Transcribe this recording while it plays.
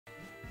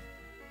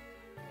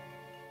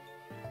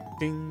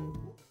Ding.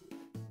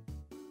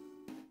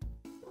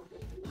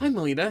 Hi,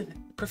 Melina.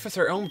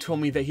 Professor Elm told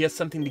me that he has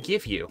something to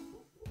give you.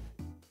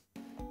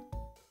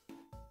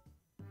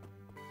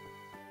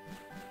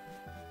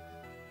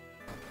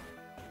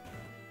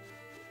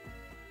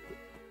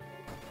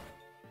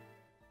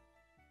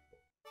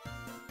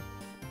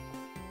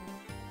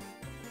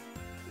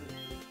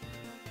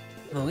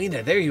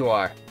 Melina, there you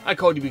are. I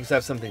called you because I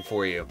have something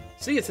for you.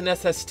 See, it's an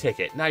SS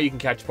ticket. Now you can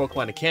catch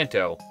Pokemon in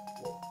Kanto.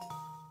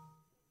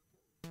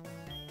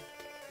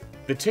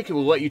 The ticket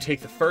will let you take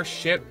the fast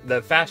ship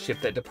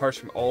that departs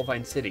from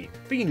Olivine City.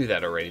 But you knew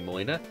that already,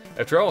 Melina.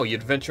 After all,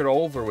 you'd ventured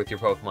all over with your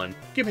Pokemon.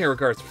 Give me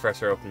regards,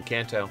 Professor Oak in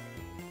Kanto.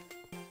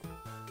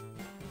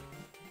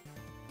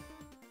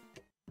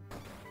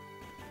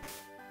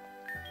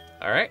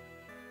 Alright.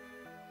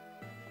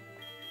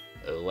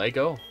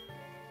 Lego.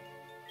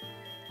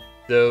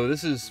 So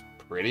this is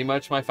pretty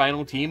much my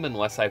final team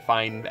unless I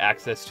find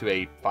access to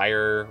a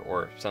Fire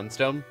or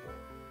Sunstone.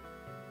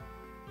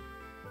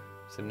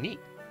 Some neat.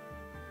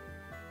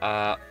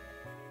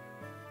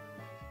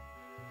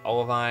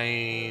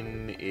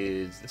 Olivine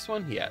is this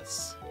one?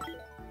 Yes.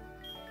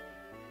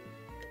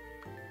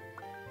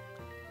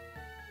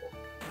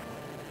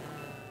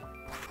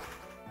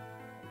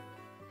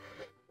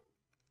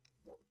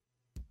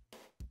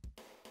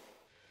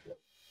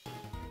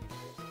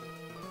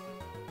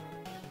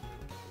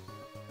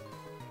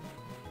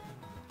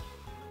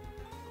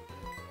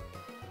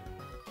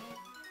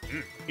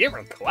 You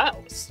were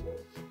close.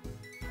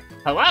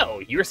 Hello,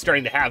 you're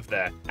starting to have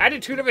the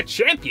attitude of a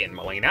champion,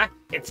 Melina.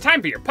 It's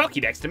time for your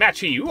Pokédex to match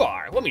who you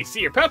are. Let me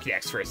see your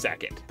Pokédex for a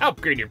second. I'll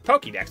upgrade your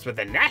Pokédex with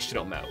the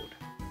National mode.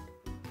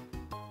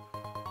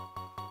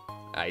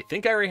 I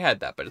think I already had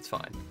that, but it's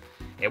fine.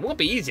 It won't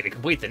be easy to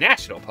complete the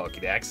National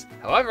Pokédex.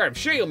 However, I'm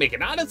sure you'll make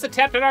an honest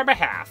attempt on our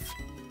behalf.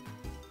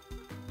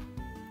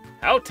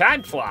 Oh,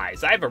 time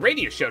flies. I have a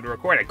radio show to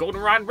record at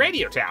Goldenrod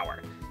Radio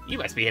Tower. You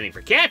must be heading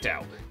for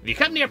Kanto. If you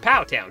come near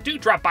Powtown, do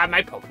drop by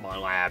my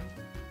Pokemon lab.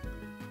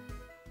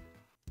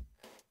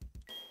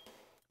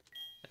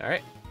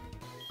 Alright.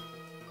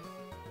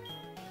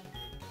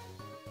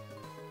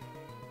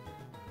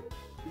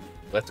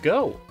 Let's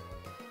go.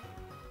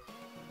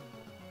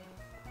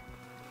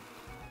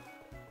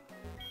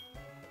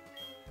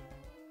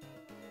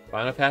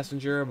 Final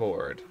passenger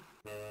aboard.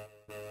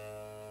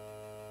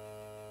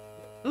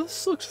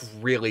 This looks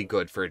really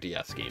good for a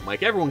DS game.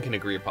 Like, everyone can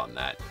agree upon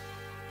that.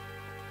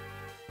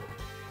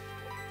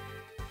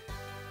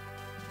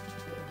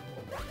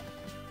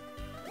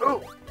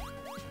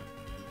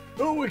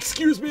 Oh,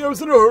 excuse me, I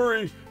was in a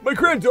hurry. My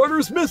granddaughter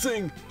is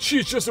missing.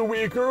 She's just a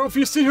wee girl. If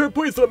you see her,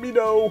 please let me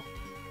know.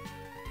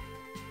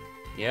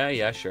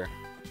 Yeah, sure.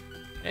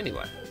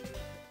 Anyway,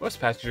 most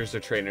passengers are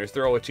trainers.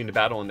 They're all itching to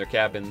battle in their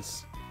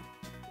cabins.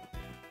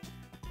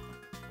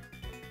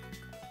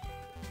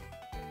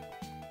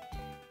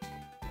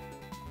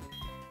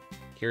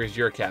 Here's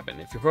your cabin.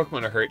 If your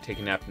Pokemon are hurt, take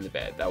a nap in the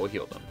bed. That will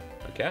heal them.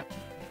 Okay?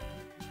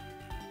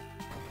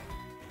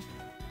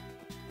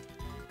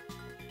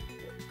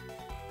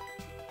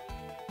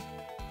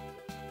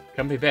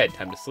 Comfy bed,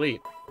 time to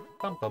sleep.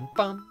 Bum bum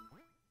bum.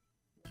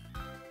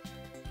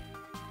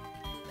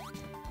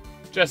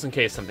 Just in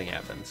case something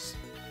happens.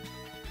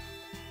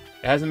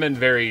 It hasn't been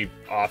very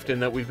often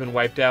that we've been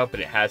wiped out, but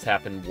it has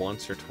happened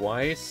once or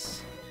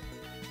twice.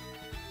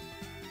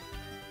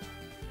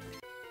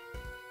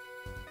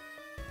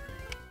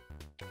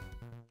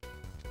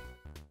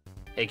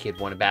 Hey kid,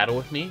 want to battle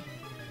with me?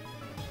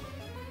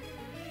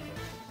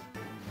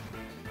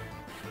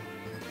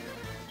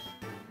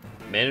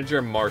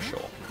 Manager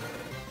Marshall.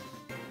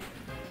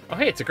 Oh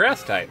hey, it's a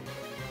grass type.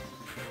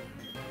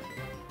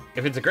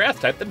 If it's a grass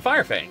type, then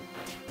Fire Fang.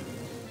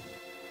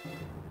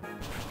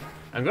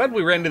 I'm glad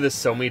we ran into this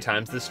so many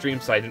times this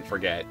stream so I didn't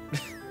forget.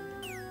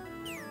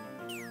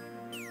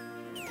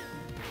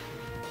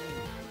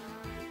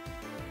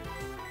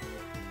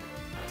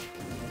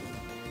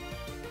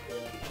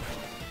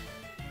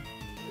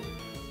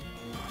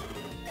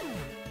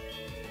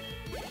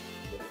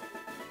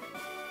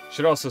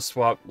 Should also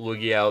swap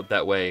Lugia out,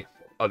 that way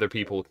other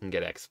people can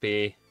get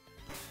XP.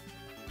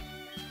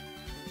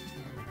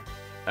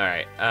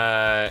 Alright, you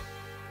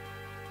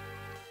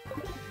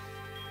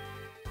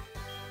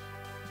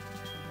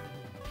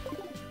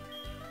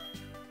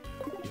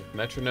have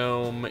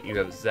Metronome, you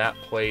have Zap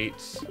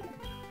Plate.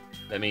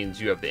 That means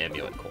you have the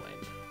Amulet Coin.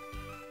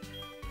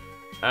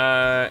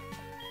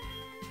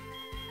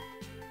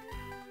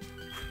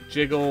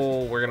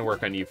 Jiggle, we're gonna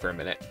work on you for a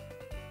minute.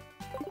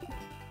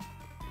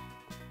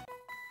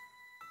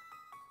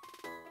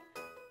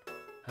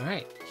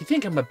 Alright, you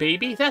think I'm a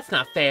baby? That's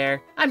not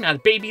fair. I'm not a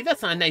baby,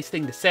 that's not a nice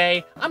thing to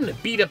say. I'm gonna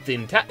beat up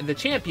the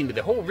champion of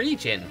the whole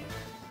region.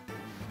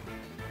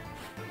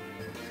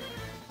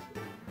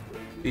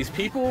 These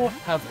people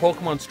have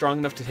Pokemon strong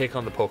enough to take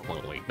on the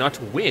Pokemon League. Not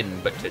to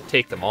win, but to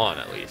take them on,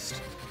 at least.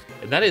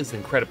 And that is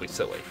incredibly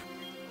silly.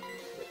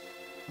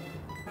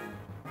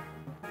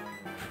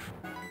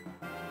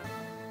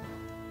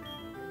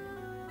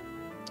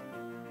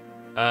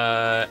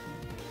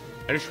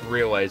 I just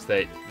realized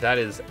that that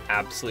is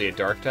absolutely a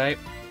dark type.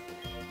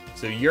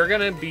 So you're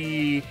gonna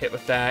be hit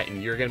with that,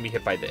 and you're gonna be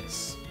hit by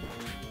this.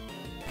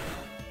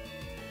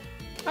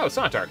 Oh, it's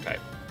not dark type.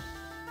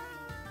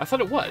 I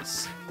thought it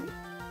was.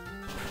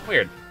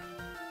 Weird.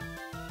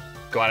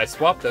 Glad I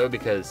swapped though,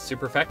 because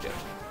super effective.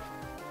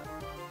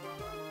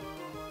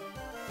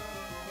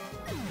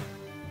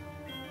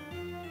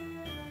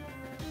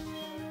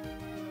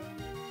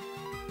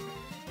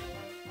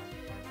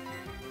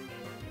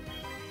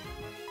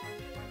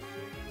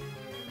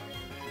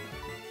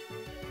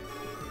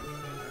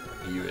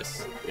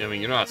 I mean,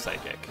 you're not a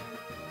psychic.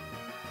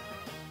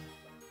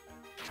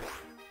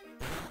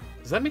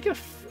 Does that make it a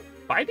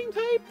fighting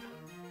type?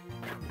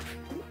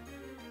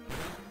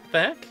 The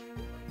heck?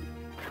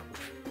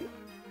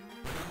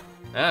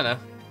 I don't know.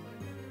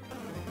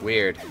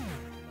 Weird.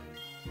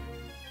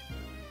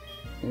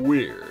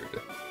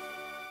 Weird.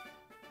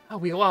 Oh,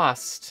 we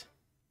lost.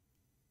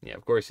 Yeah,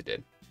 of course you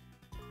did.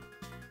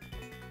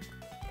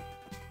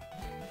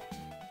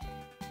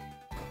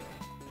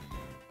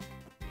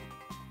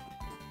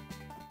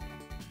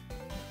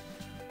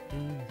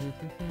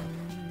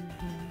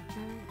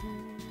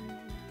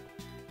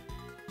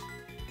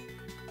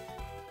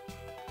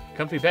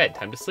 Comfy bed,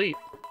 time to sleep.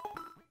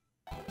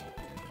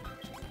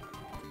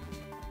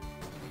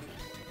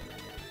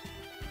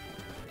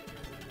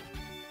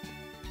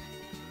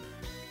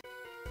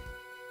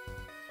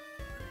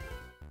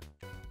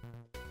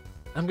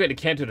 I'm going to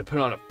Kanto to put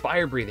on a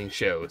fire-breathing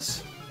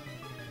shows.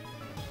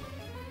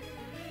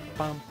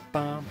 Bum,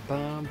 bum,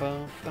 bum,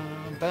 bum,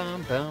 bum,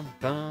 bum, bum,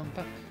 bum,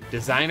 bum.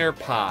 Designer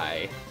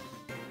pie.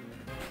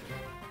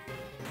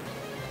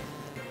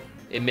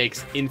 It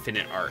makes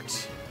infinite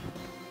art.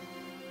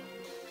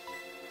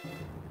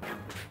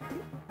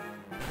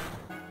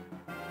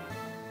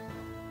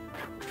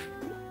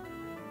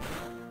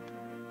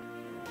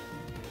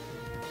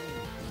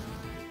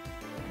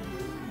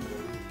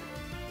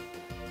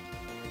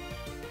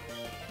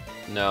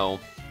 No.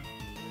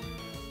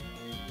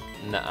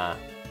 Nuh-uh.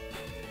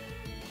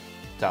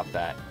 Stop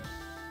that.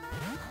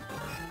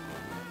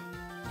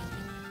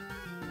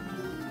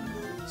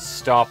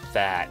 Stop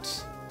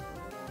that.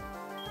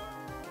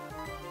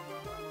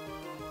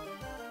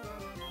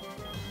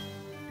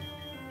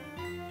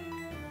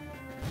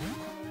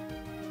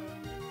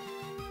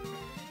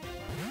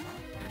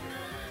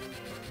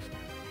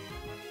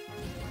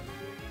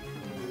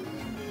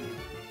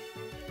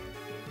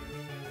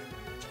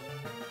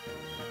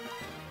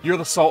 You're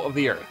the salt of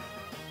the earth.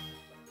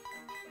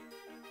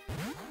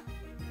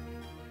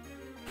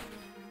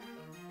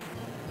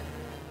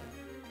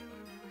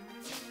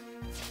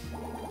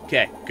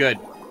 Okay, good.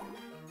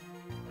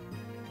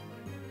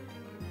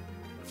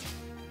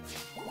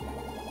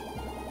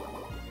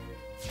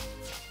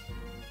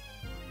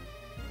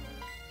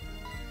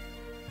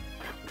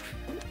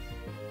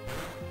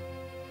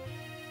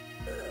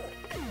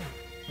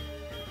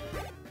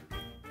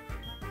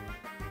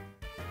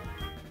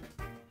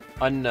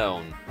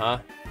 Unknown, huh?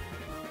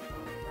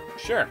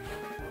 Sure.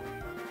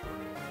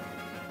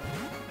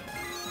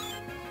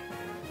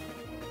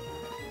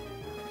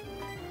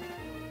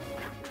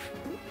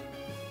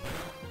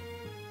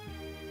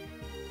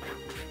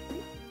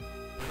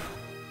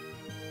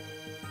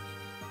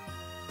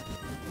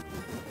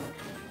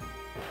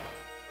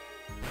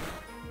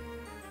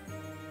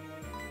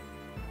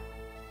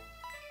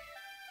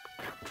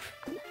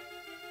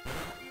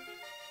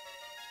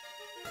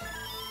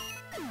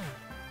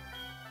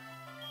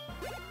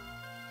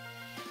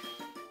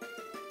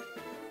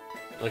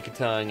 Like a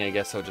tongue, I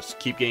guess I'll just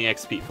keep getting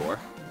XP for.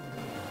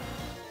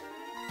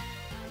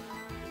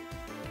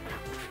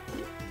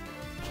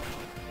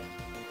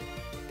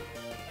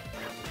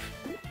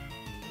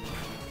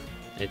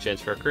 Any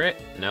chance for a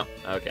crit? No?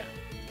 Okay.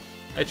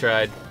 I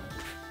tried.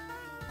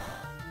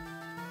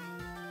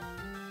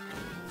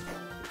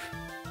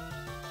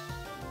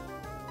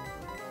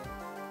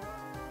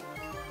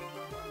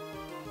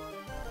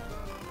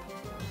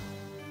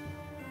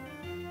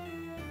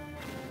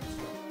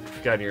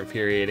 God, you're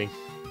infuriating.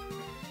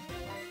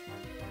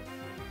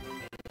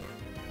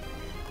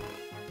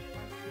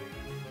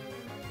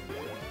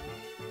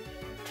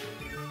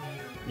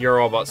 You're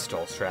all about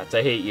stall strats.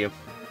 I hate you.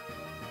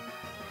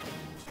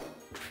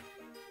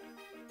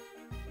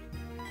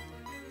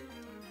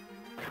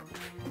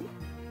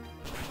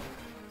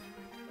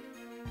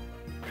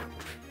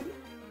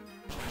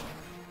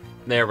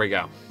 There we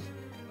go.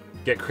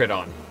 Get crit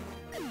on.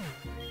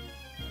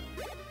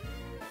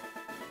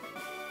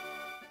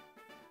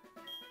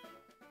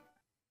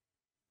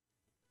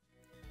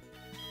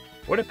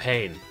 What a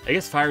pain. I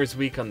guess fire is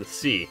weak on the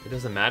sea. It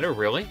doesn't matter,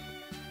 really?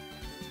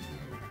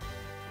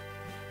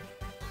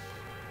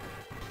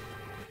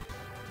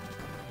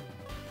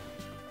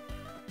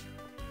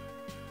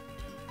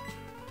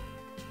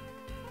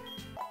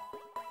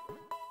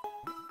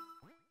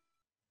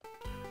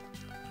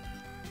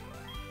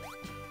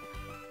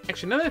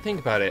 Actually, now that I think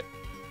about it,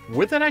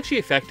 would that actually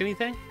affect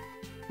anything?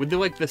 Would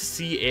the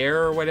sea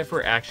air or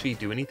whatever actually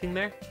do anything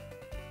there?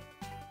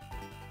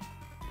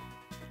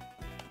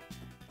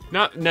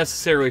 Not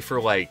necessarily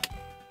for, like,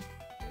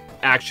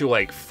 actual,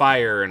 like,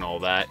 fire and all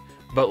that.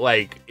 But,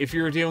 like, if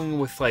you're dealing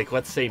with, like,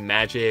 let's say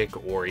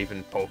magic or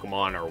even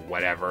Pokemon or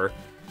whatever,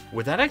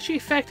 would that actually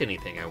affect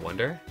anything, I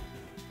wonder?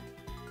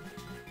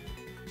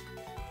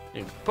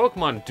 And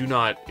Pokemon do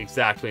not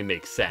exactly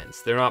make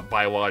sense. They're not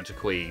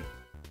biologically,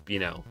 you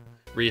know,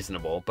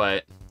 reasonable,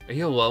 but are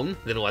you alone?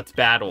 Then let's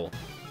battle.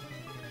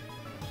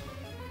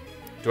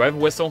 Do I have a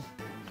whistle?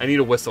 I need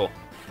a whistle.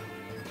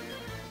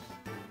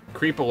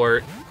 Creep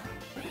alert.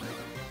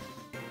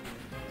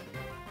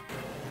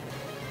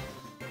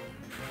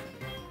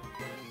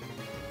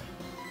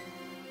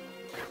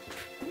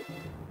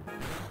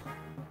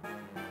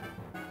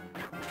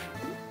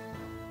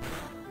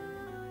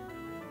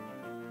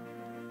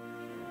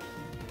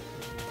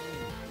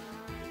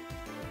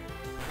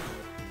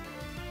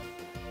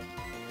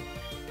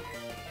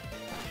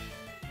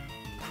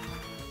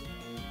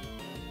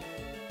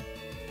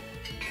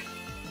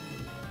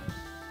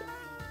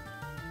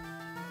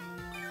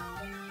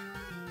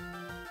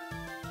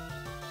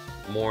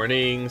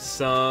 Morning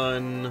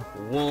sun,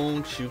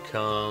 won't you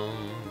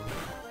come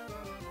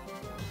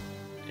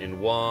and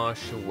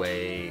wash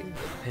away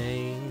the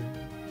pain?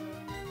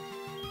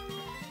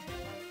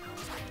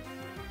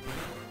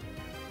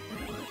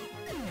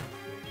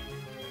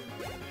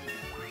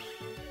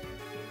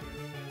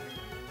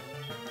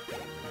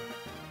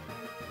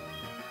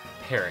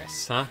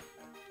 Paris, huh?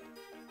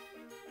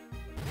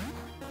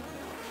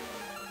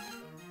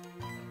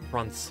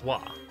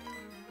 Francois.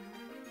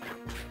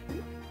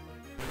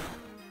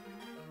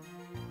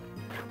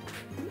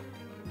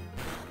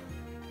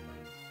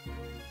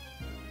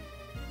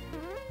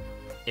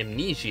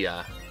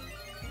 Amnesia.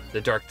 The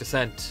Dark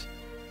Descent.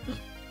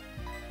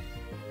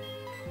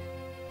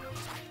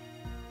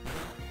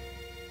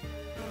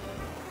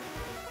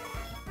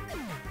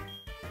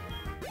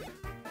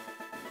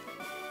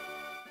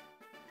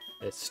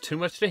 It's too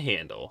much to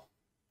handle.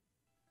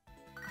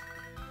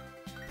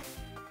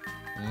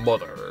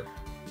 Mother.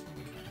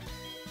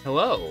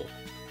 Hello.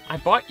 I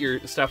bought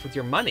your stuff with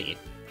your money.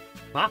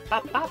 Ba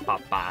ba ba ba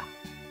ba.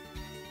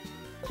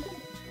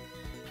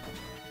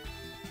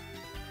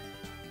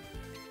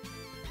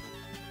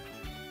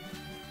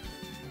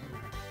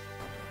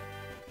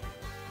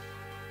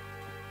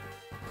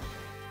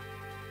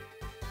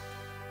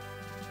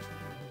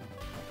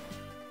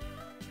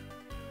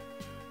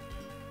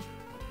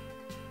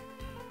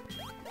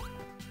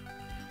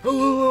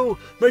 Hello,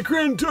 my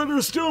granddaughter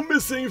is still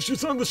missing. If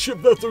she's on the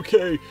ship, that's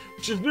okay.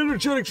 She's an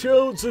energetic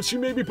child, so she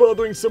may be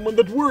bothering someone.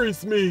 That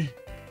worries me.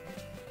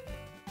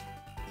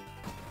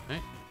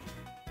 Alright.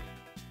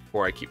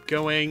 Before I keep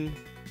going.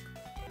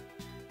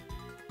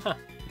 Huh,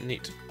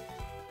 neat.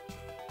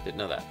 Didn't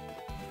know that.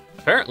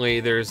 Apparently,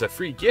 there's a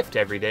free gift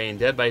every day in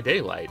Dead by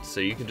Daylight,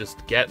 so you can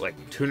just get like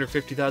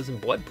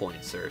 250,000 blood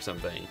points or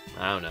something.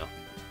 I don't know.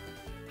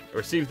 I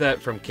received that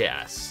from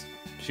Cass.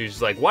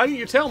 She's like, why didn't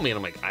you tell me? And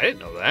I'm like, I didn't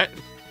know that.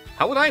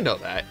 How would I know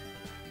that?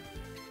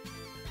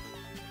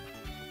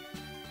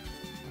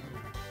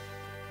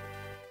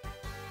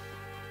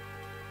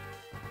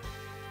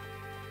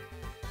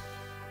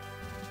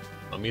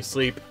 Let me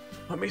sleep.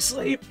 Let me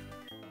sleep.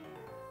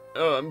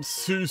 I'm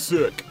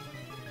seasick.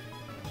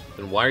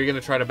 Then why are you going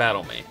to try to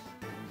battle me?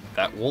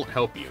 That won't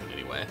help you in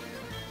any way.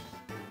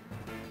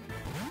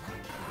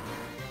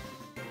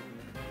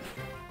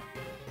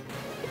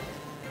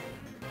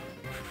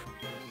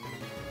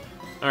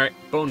 Alright,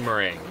 Bone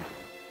Meringue.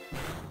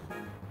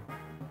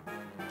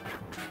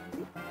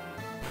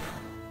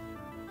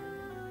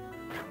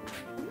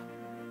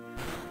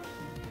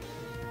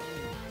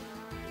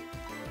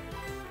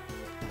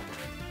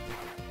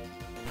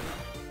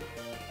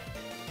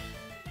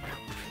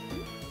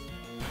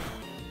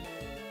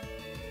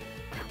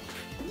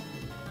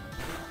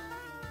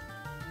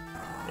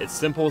 It's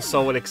simple,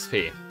 solid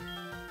XP.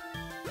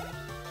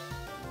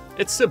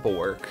 It's simple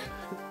work.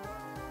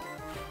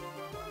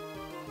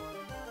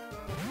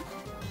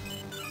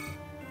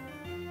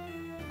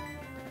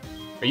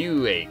 Are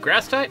you a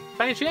grass type,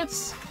 by any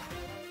chance?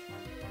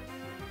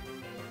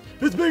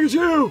 It's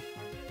Pikachu!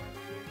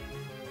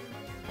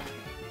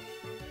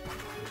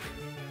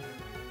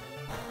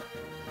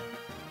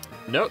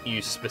 No,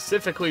 you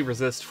specifically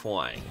resist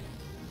flying.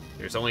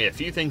 There's only a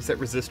few things that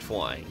resist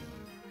flying.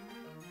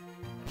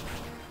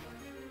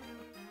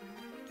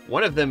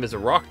 One of them is a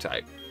rock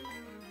type.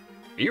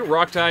 Are you a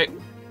rock type?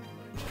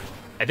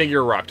 I think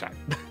you're a rock type.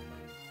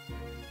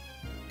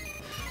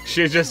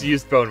 Should've just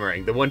used Bone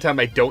Meringue. The one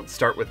time I don't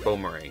start with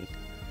Bone Meringue.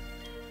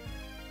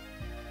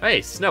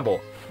 Hey,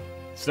 Snubble.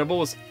 Snubble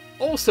was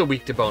also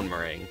weak to Bone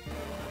Meringue.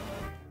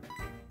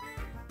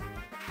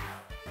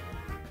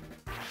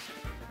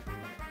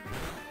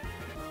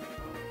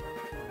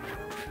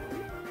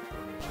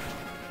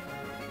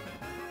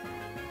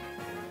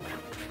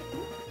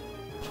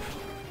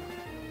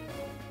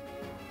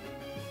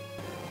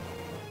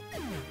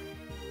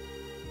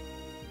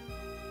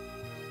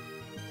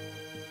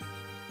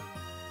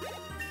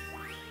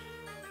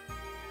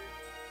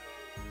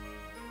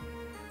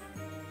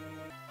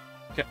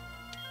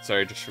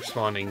 Sorry, just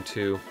responding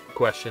to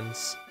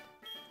questions.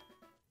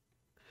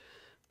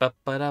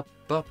 Ba-ba-da,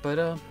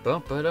 ba-ba-da,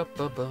 ba-ba-da,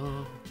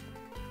 ba-ba.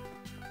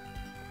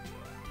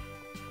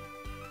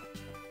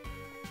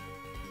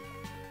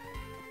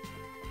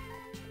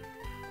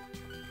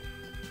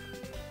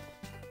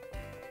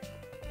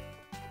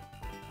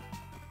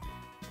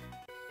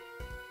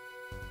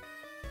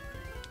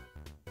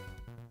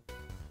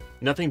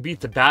 Nothing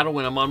beats a battle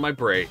when I'm on my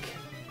break.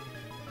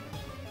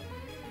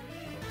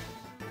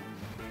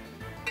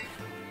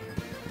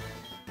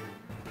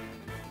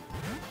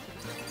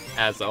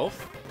 As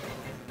elf.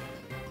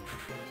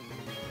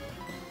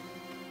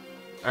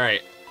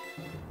 Alright.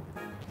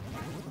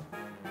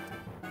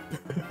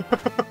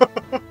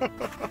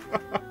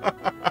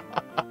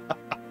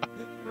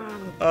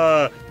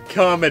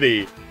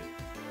 Comedy.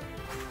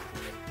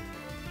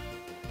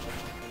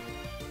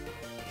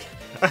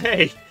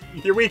 Hey,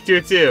 you're weak to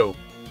it too.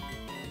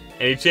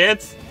 Any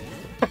chance?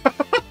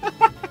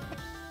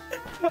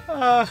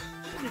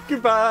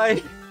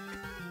 Goodbye.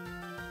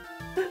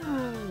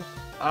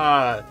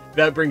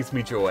 That brings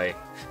me joy.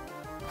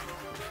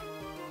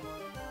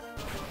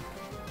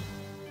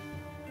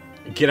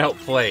 Get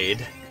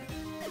outplayed.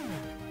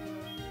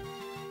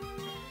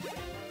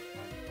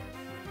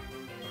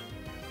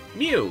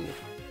 Mew.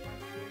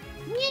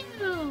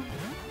 Mew.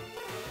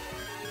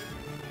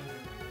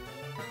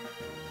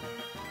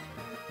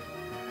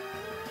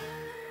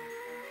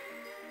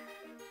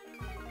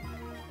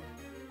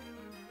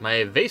 My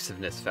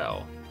evasiveness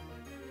fell.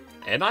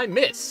 And I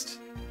missed.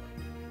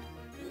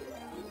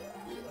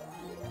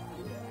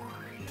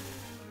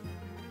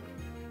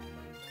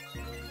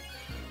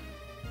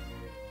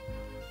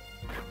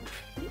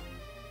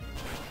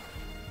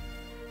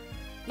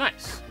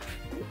 Nice.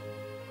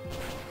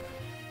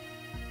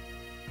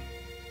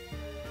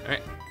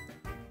 Alright.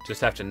 Just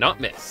have to not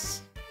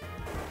miss.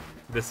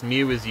 This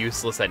Mew is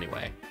useless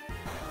anyway.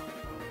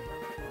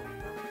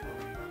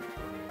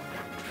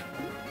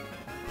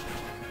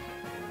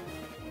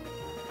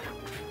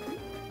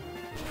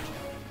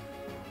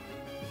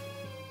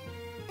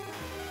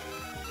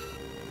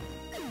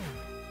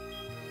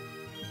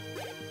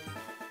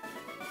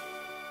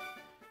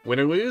 Win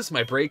or lose,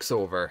 my break's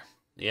over.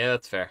 Yeah,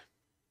 that's fair.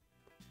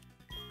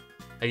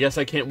 I guess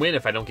I can't win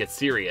if I don't get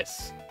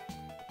serious.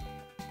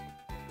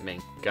 I mean,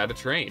 gotta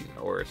train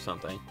or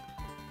something.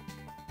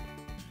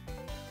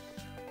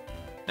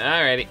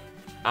 Alrighty.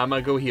 I'm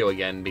gonna go heal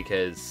again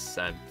because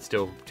I'm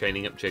still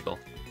training up Jiggle.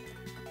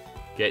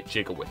 Get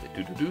Jiggle with it.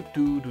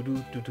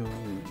 Do-do-do-do-do-do-do-do.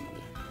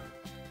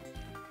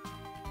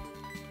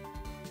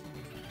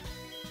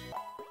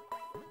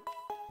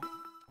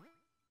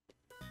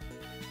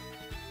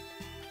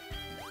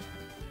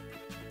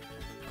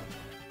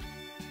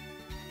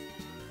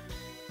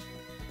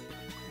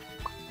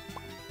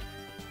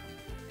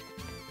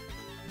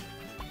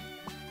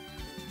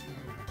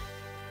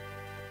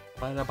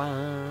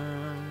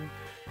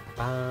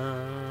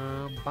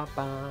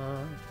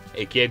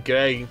 Hey kid, could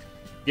I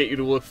get you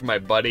to look for my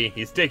buddy?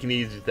 He's taking it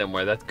easy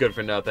somewhere. That's good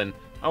for nothing.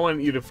 I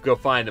want you to go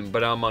find him,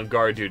 but I'm on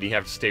guard duty. You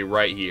have to stay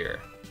right here.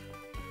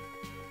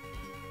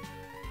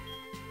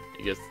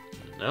 You guess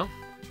no?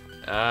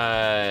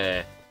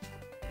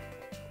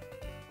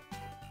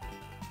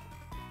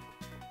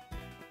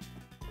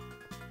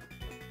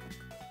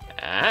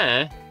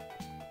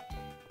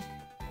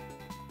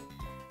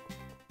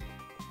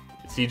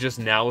 Is he just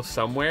now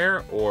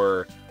somewhere,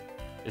 or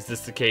is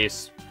this the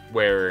case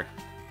where...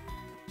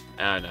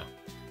 I don't know.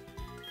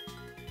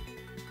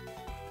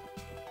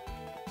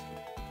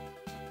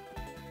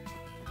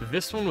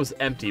 This one was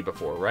empty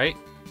before, right?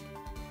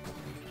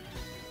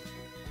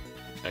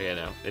 Okay,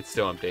 no. It's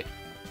still empty.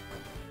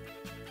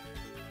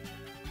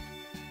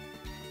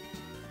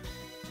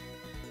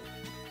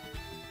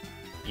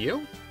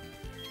 You?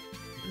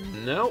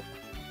 Nope.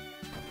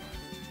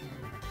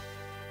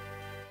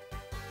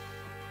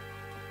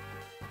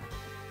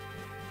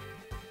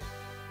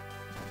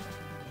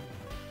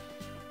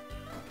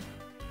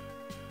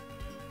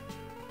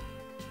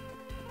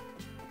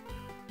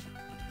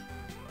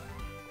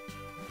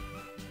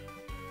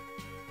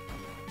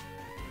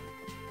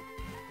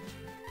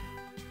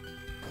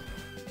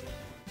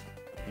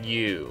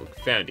 You.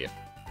 Found you.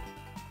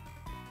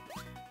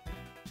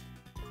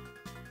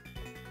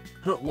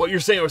 What you're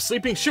saying was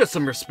sleeping? Show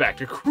some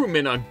respect. A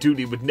crewman on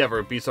duty would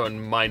never be so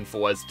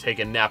unmindful as to take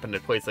a nap in a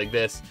place like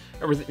this.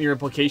 Everything your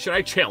implication,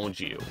 I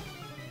challenge you.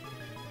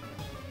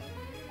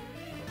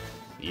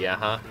 Yeah,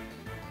 huh?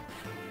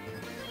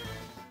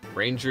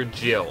 Ranger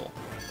Jill.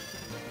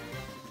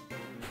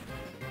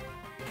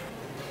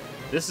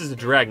 This is a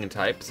dragon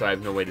type, so I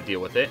have no way to deal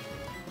with it.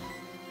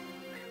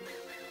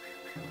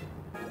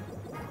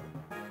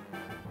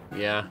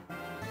 Yeah.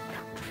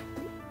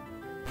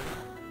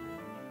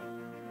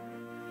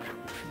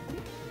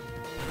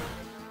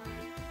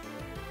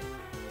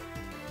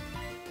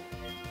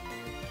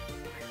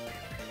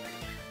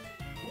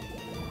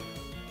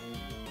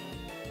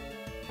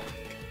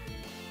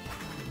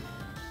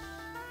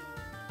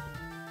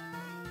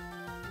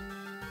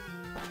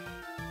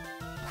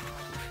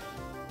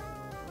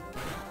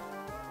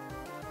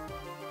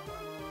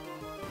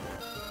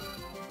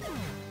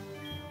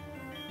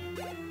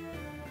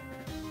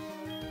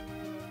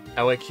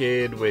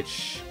 Elekid,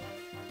 which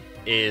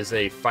is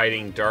a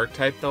fighting dark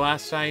type the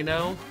last I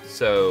know.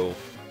 So,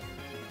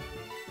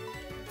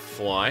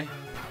 fly.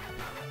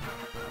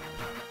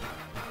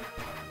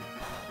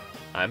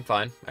 I'm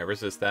fine. I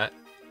resist that.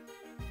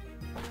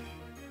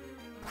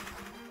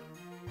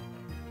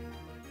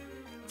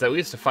 It's at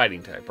least a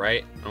fighting type,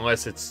 right?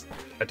 Unless it's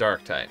a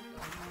dark type.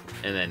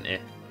 And then, eh.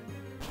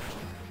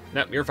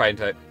 Nope, you're a fighting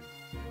type.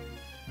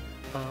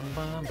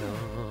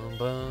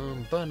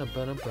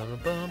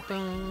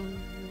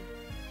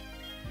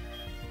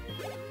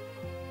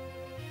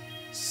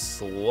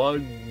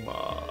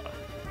 Slugma.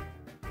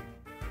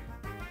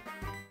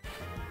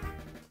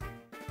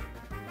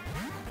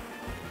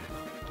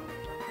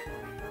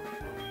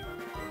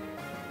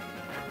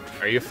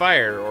 Are you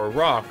fire or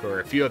rock or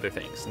a few other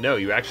things? No,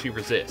 you actually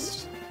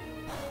resist.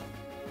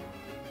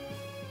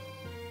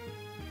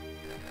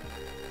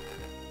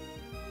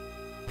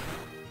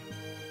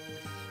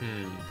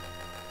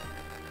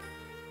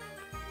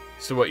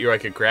 So what, you're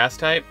like a grass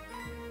type?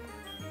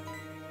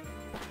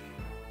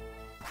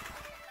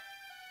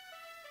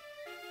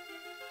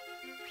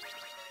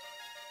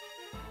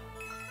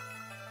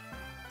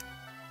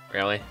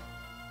 Really?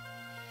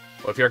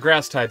 Well, if you're a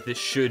grass type, this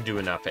should do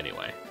enough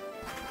anyway.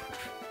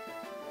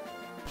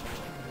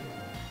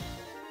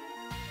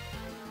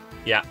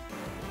 Yeah.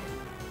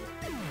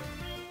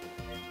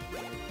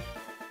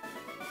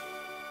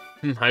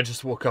 I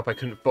just woke up, I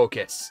couldn't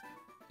focus.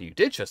 You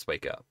did just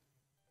wake up.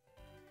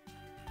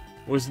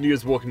 Wasn't you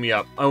just woken me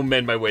up? I'll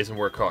mend my ways and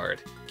work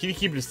hard. Can you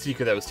keep it a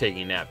secret that I was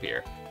taking a nap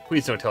here?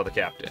 Please don't tell the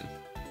captain.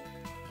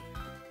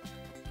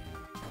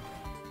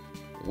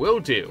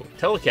 Will do.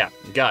 Tell the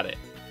captain. Got it.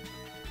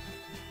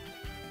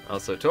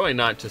 Also, totally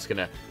not just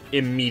gonna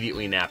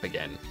immediately nap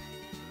again.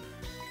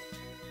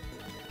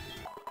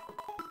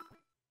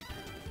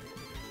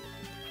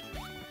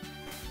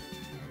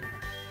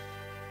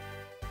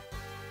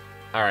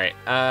 Alright,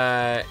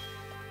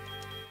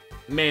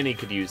 Manny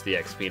could use the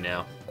XP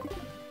now.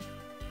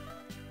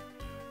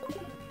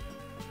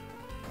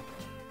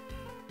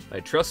 My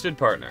trusted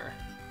partner.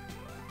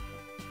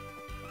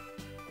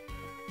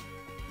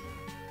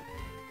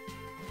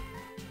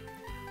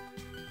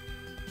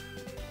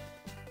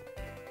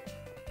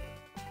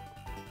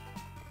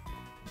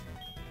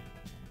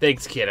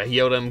 Thanks, kid. I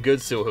yelled at him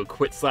good so he'll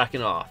quit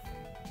slacking off.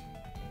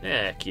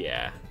 Heck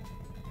yeah.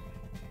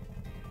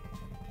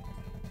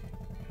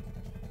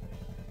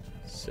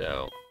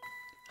 So,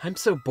 I'm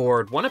so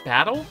bored. Want a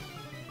battle?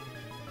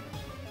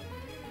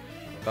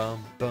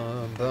 Bum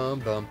bum bum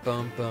bum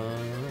bum bum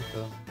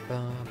bum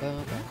bum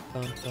bum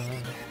bum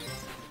bum.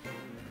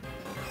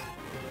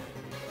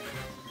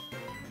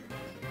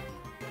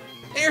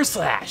 Air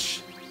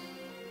slash.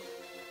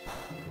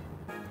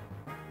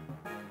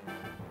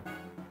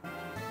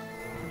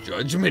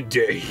 Judgment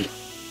Day.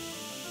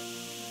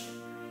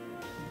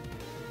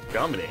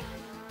 Comedy.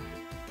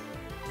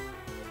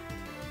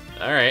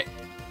 All right.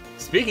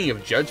 Speaking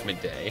of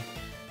Judgment Day,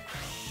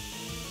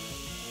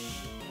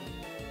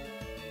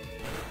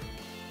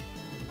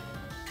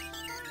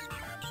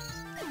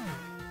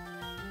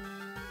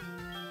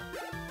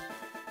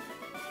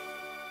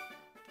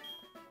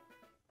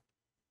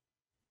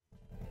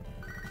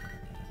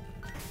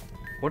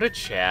 what a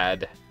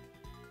Chad.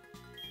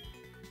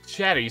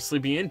 Chad, are you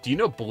sleeping in? Do you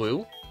know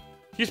Blue?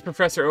 He's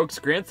Professor Oak's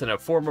grandson, a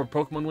former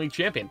Pokemon League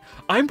champion.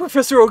 I'm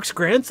Professor Oak's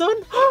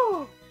grandson?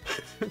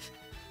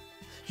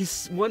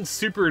 He's one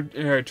super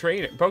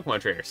trainer,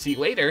 Pokemon trainer. See you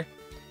later.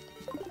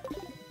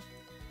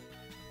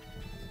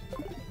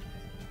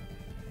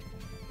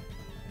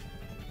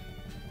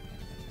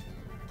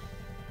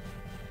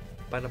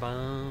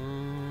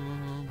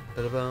 Ba-da-bum,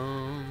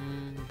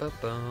 ba-da-bum,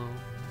 ba-bum.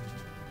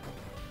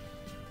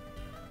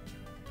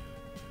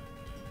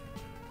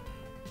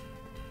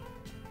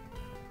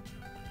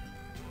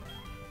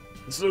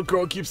 This little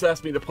girl keeps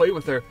asking me to play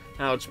with her.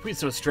 Ouch,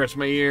 please don't stretch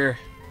my ear.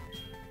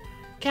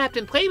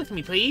 Captain, play with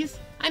me, please.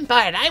 I'm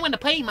bored. I want to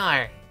play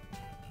more.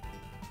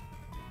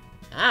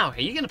 Oh,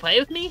 are you going to play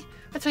with me?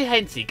 Let's play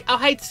hide and seek. I'll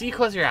hide so you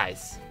close your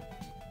eyes.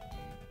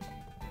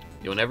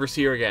 You'll never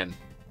see her again.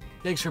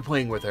 Thanks for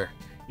playing with her.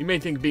 You may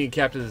think being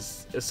captain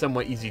is a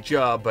somewhat easy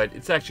job, but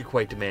it's actually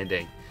quite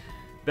demanding.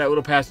 That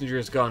little passenger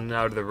has gone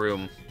out of the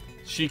room.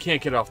 She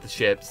can't get off the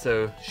ship,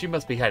 so she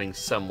must be hiding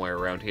somewhere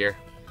around here.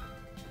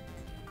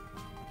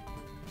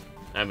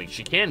 I mean,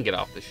 she can get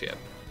off the ship.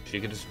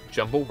 She can just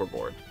jump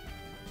overboard.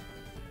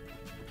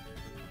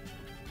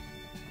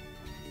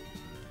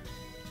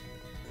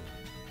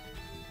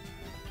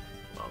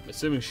 Well, I'm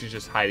assuming she's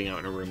just hiding out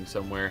in a room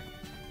somewhere.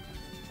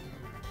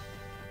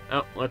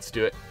 Oh, let's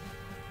do it.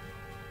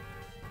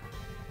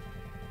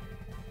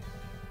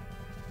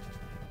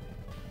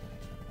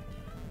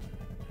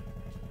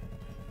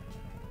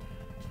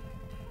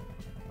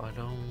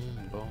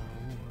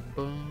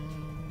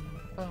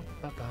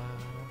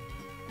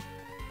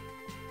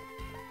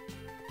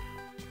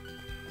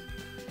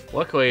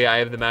 Luckily, I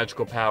have the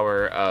magical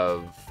power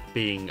of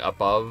being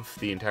above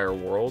the entire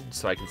world,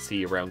 so I can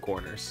see around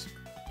corners.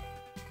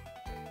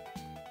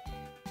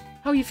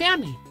 Oh, you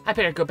found me. I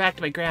better go back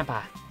to my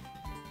grandpa.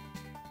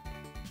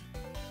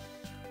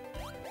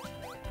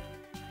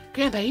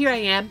 Grandpa, here I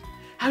am.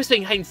 I was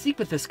playing hide and seek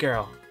with this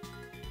girl.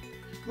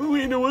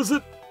 Melina, was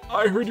it?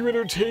 I heard you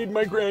entertained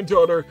my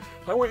granddaughter.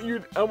 I want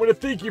to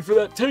thank you for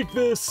that. Take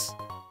this.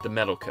 The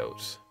metal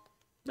coat.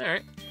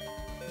 Alright.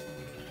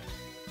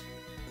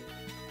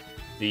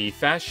 The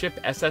fast ship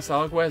SS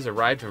Agua has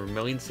arrived in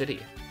Vermilion City.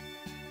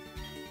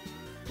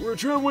 We're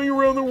traveling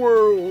around the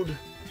world.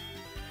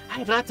 I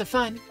had lots of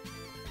fun.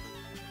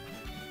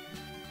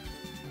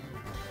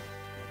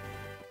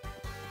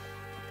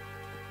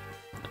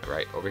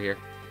 Right, over here.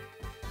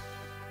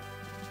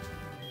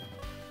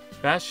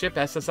 Fast ship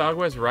SS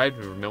Agua has arrived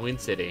in Vermilion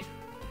City.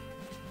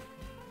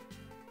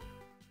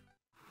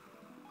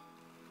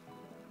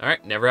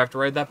 Alright, never have to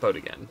ride that boat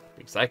again.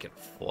 Because I can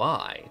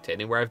fly to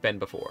anywhere I've been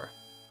before.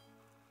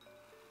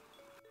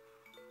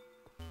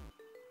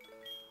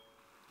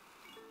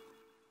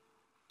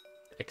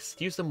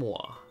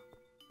 Excusez-moi.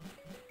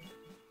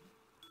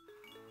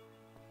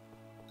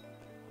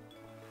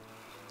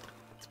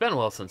 It's been a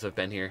while since I've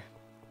been here.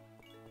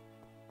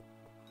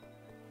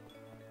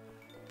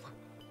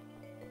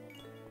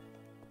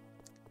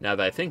 Now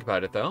that I think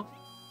about it, though,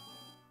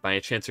 by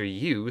any chance are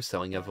you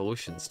selling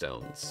evolution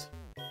stones?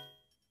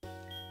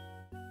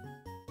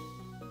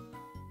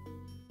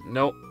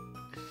 Nope.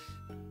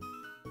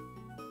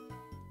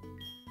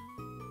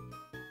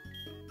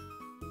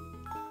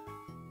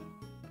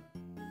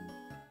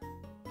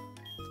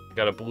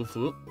 Got a blue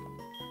flute.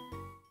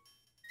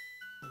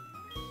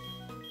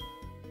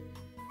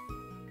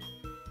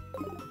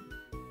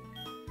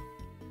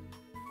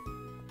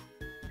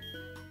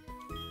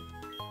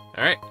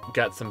 Alright,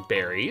 got some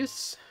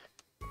berries.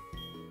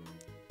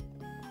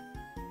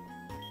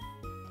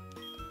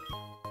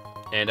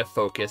 And a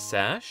focus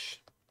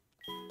sash.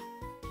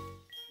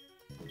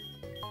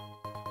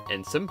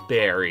 And some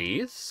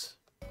berries.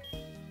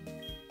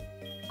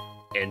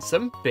 And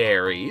some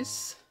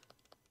berries.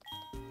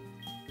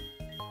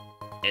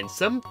 And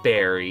some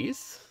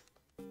berries.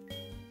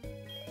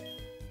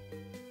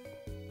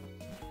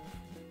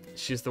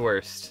 She's the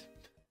worst.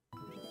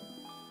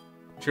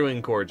 Truly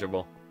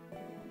incorrigible.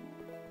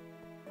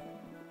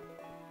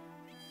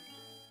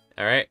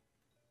 Alright.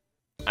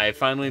 I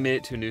finally made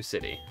it to a new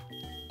city.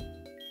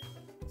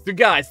 So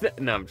guys,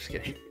 no, I'm just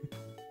kidding.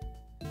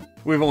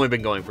 We've only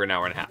been going for an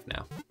hour and a half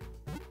now.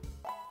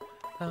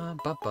 Bum,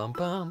 bum, bum,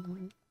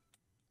 bum.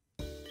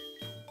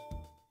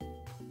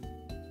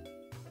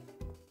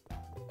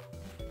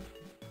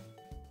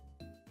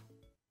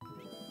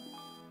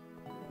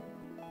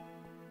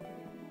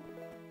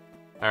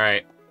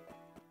 Alright.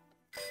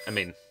 I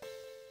mean,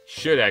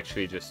 should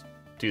actually just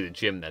do the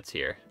gym that's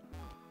here.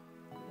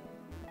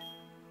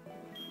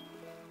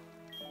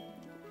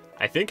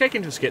 I think I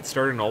can just get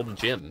started in all the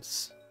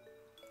gyms.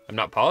 I'm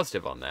not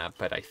positive on that,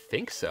 but I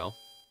think so.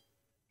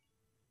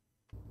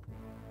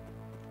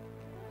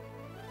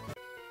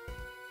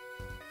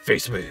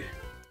 Face me.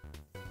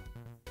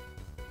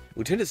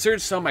 Lieutenant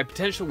Surge saw my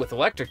potential with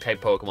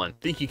electric-type Pokemon.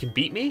 Think you can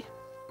beat me?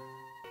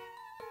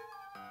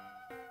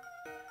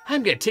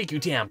 I'm gonna take you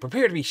down.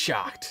 Prepare to be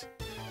shocked.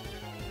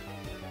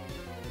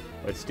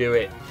 Let's do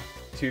it.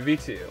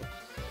 2v2.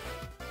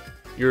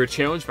 You're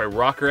challenged by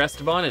Rocker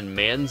Esteban and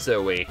Man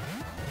Zoe.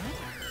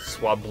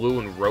 Swablu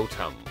and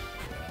Rotom.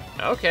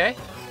 Okay.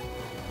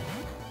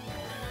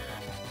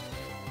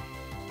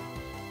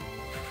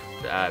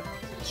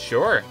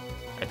 Sure.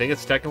 I think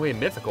it's technically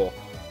mythical.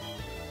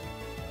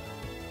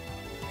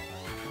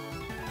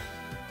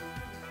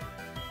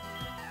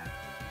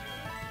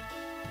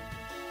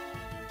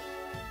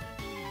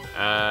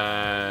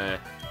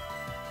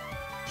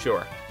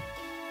 Sure.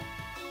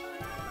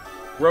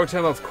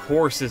 Rotom, of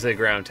course, is a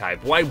ground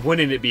type. Why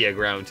wouldn't it be a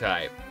ground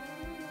type?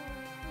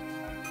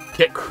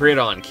 Get crit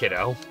on,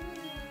 kiddo.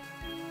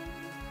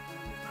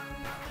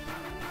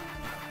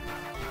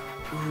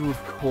 Ooh,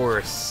 of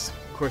course.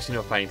 Of course you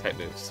know fighting type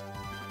moves.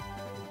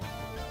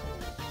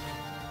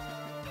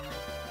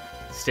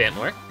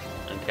 Stantler.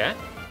 Okay.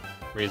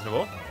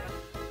 Reasonable.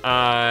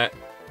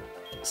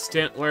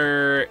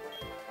 Stantler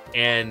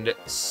and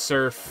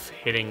Surf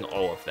hitting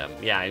all of them.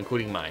 Yeah,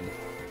 including mine.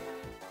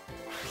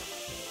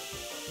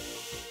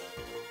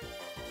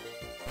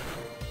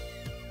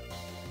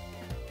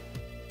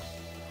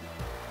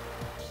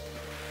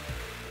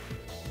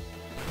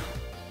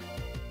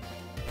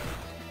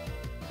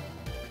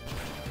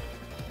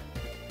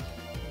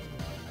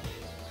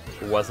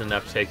 Wasn't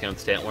enough to take down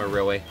Stantler,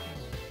 really.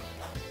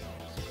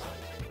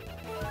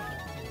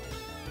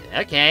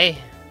 Okay.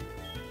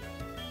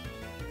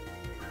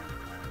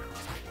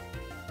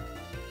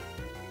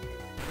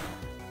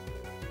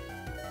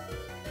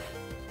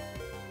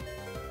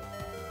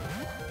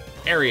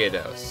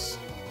 Ariados.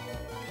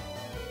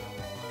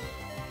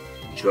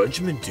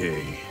 Judgment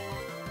Day.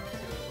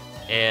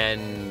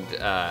 And,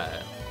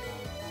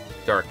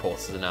 Dark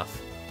Pulse is enough.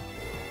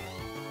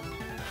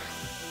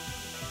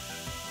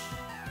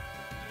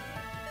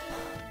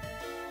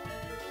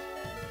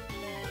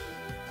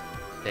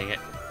 Dang it.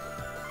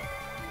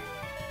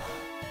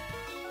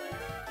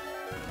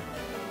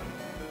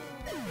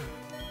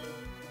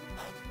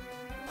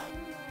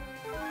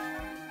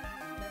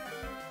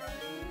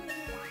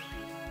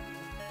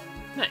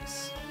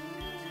 Nice.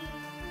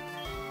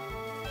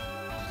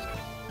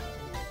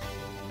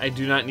 I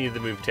do not need the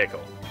move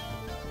Tickle.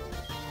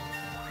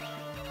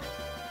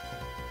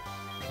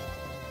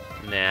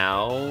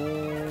 Now...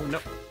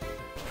 Nope.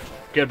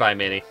 Goodbye,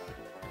 Minnie.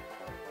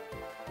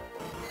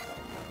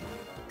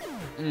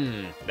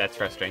 That's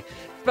frustrating.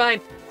 Fine.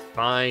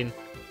 Fine.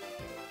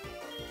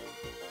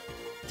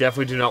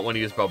 Definitely do not want to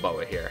use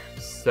Balboa here.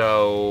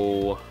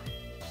 So...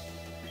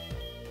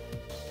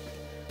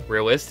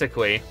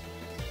 realistically...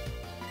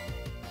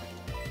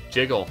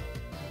 Jiggle.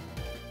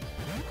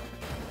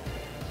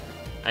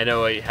 I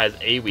know it has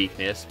a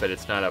weakness, but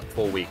it's not a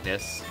full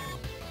weakness.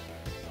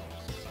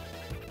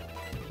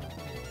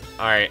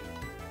 Alright.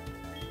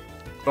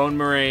 Bone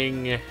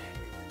Meringue.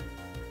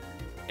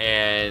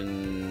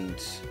 And...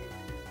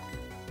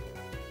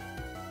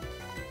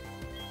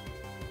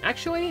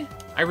 actually,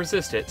 I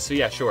resist it, so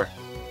yeah, sure.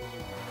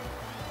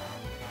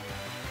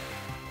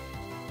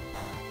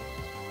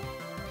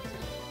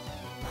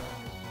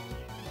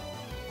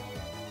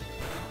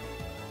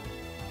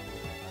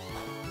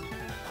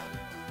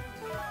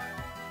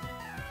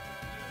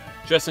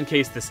 Just in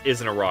case this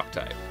isn't a rock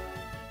type.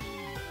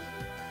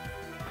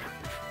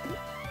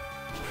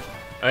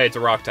 Okay, it's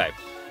a rock type.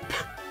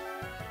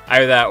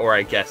 Either that or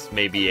I guess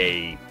maybe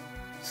a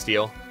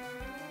steel.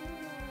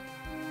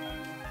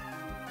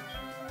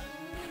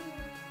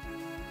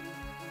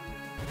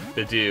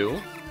 Badoo.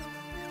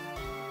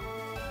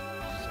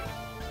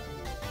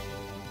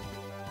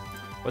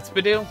 What's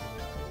Badoo?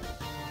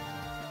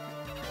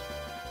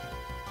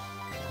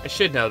 I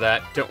should know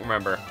that. Don't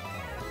remember.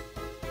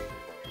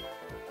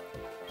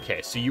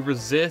 Okay, so you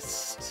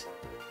resist.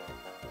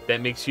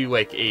 That makes you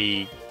like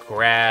a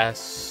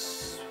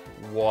grass,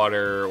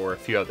 water, or a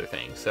few other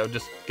things. So I'm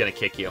just gonna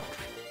kick you.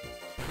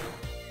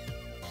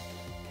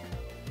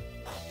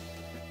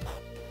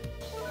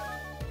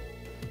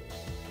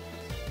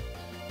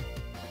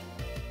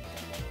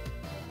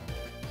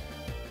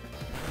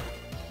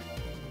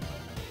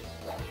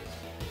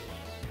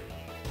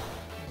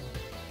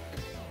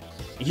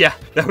 Yeah,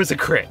 that was a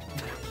crit.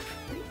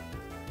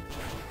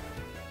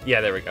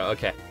 Yeah, there we go.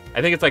 Okay.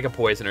 I think it's like a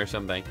poison or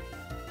something.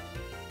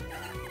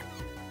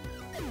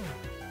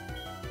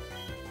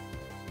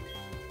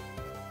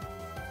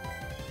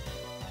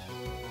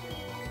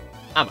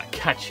 I'ma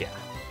cut ya.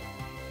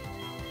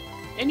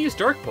 And use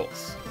Dark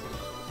Pulse.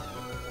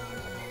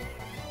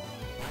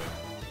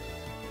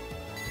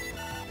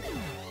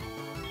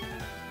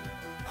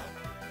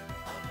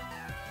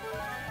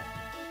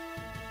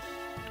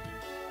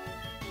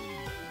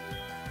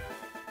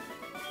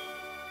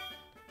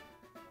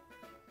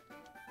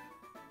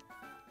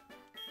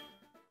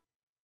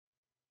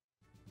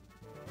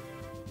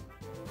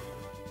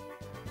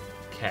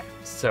 Okay,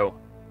 so...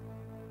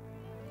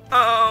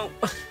 oh!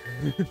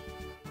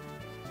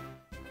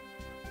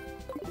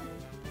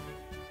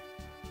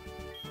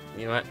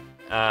 You know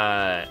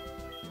what?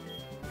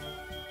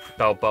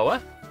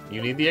 Balboa,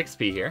 you need the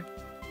XP here.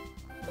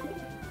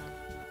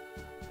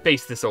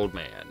 Face this old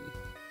man.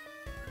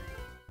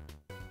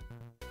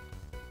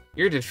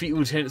 You're to defeat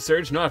Lieutenant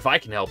Surge, not if I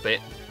can help it.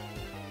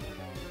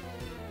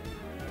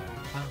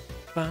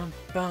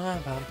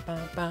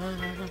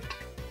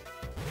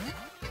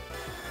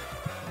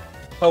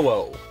 Oh,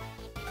 whoa.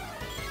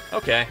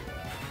 Okay.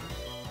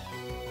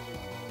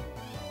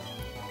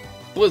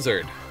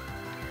 Blizzard.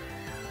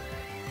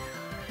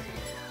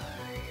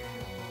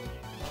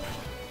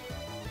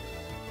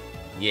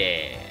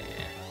 Yeah.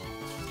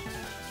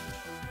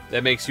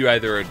 That makes you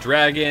either a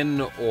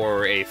dragon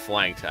or a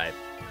flying type.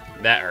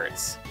 That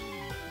hurts.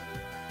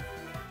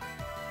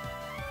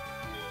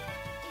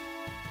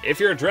 If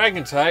you're a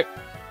dragon type...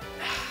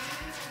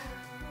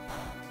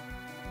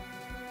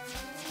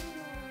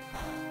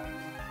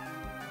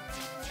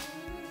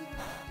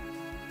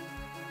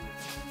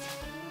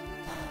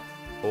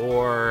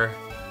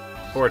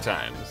 four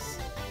times.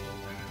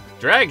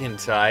 Dragon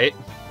type,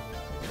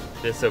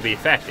 this will be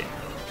effective.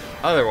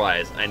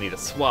 Otherwise, I need to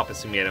swap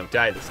assuming I don't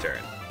die this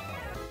turn.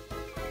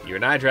 You're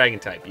not a dragon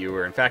type. You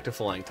were in fact a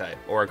flying type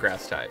or a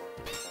grass type.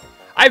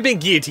 I've been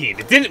guillotined.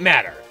 It didn't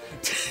matter.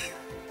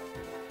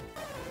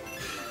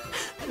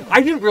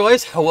 I didn't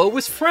realize hello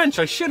was French.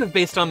 I should have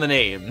based on the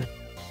name.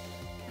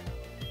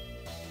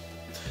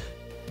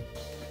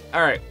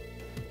 Alright.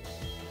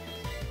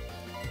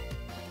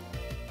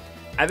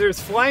 Either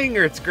it's flying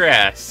or it's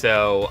grass,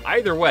 so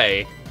either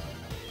way,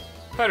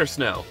 mud or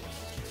snow.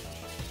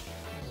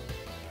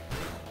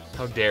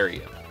 How dare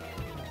you?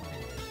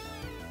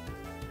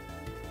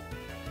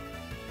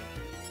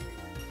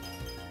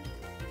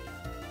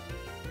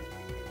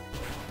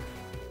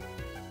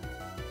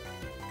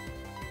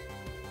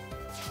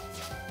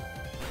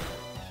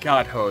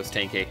 God, Ho-Oh's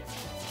tanky.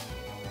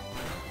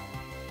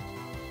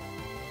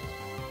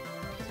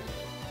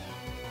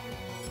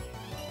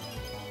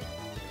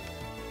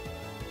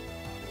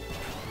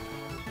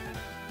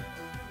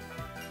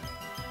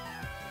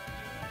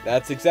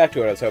 That's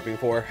exactly what I was hoping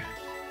for.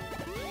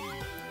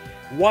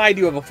 Why do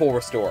you have a full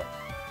restore?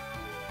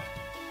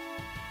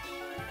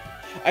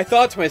 I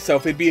thought to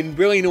myself it'd be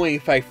really annoying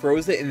if I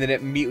froze it and then it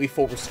immediately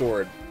full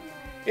restored.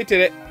 It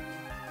did it.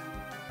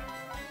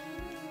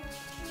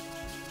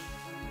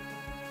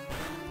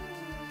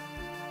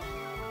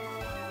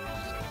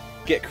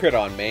 Get crit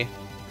on me.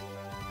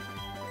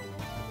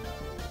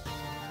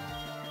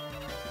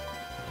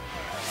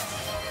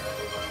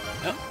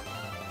 Oh.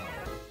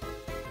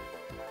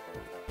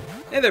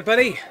 Hey there,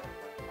 buddy.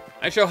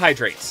 I show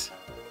hydrates.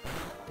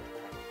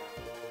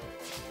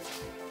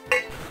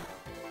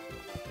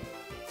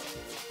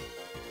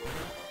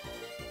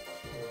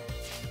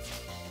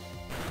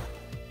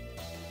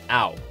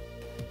 Ow.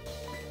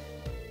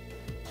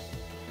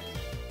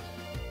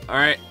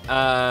 Alright,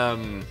 are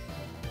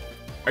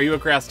you a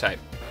grass type?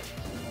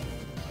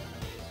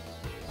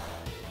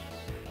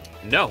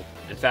 No.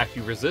 In fact,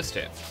 you resist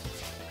it.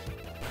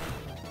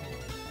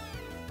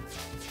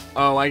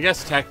 Oh, I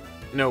guess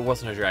no, it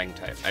wasn't a dragon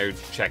type. I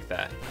checked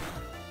that.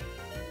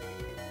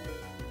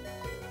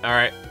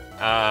 Alright,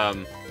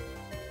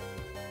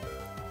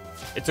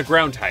 it's a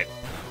ground type.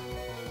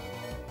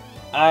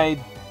 I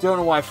don't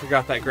know why I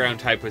forgot that ground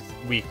type was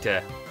weak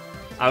to...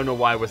 I don't know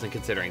why I wasn't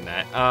considering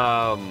that.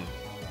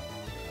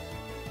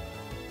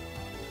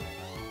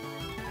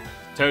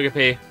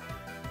 Togepi.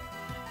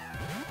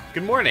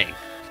 Good morning.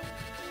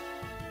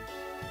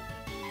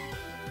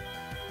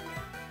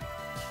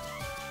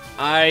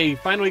 I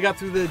finally got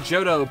through the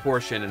Johto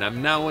portion, and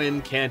I'm now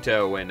in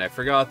Kanto, and I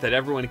forgot that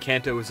everyone in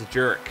Kanto is a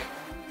jerk.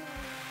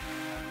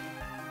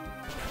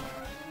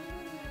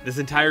 This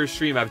entire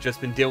stream, I've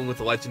just been dealing with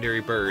the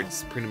legendary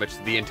birds pretty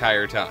much the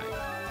entire time.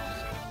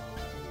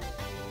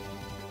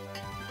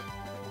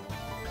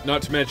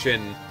 Not to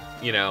mention,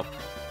 you know,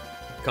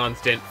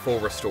 constant full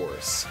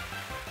restores.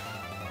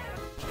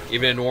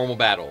 Even in normal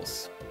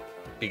battles.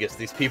 Because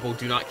these people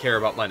do not care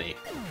about money.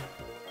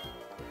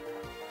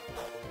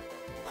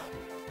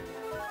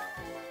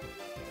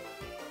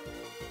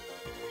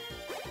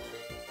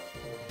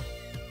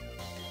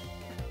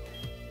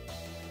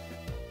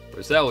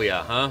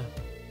 Roselia, huh?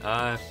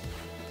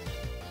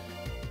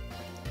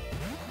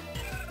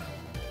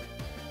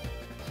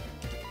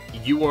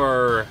 You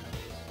are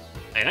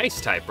an ice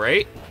type,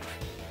 right?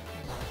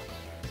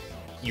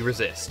 You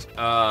resist.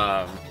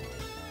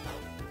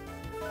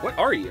 What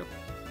are you?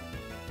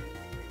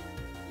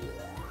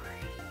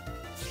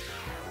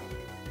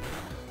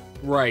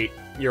 Right,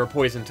 you're a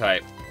poison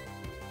type.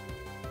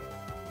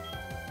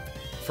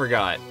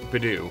 Forgot.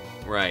 Badoo.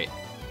 Right.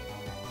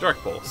 Dark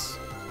Pulse.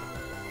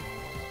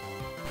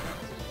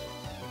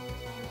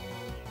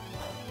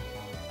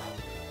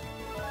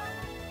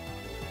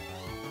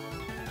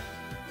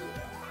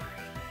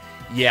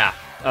 Yeah,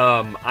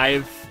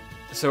 I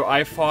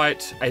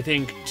fought, I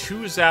think,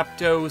 2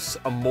 Zapdos,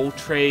 a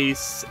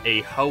Moltres,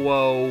 a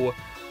Ho-Oh.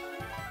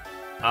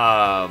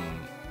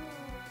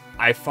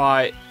 I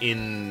fought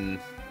in...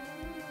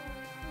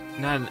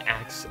 Not an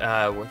Axe,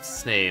 what's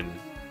his name?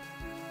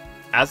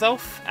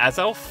 Azelf?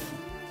 Azelf?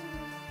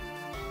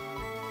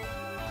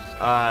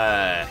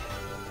 I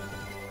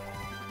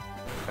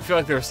feel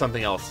like there was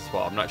something else as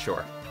well, I'm not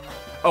sure.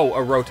 Oh,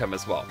 a Rotom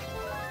as well.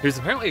 There's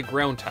apparently a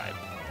ground type,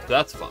 so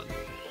that's fun.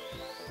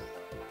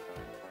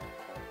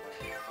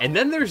 And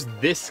then there's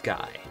this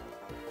guy.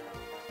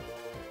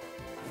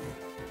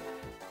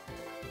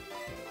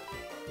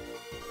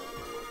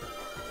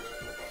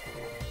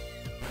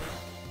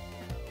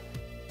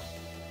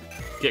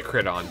 Get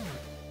crit on.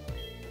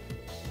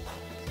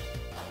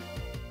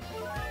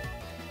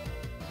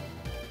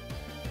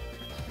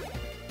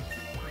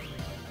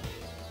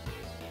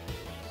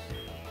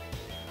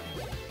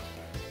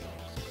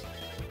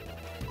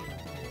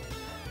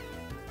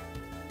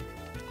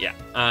 Yeah,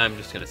 I'm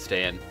just gonna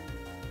stay in.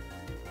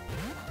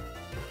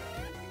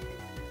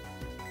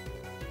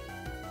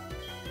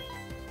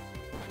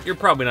 You're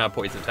probably not a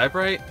poison type,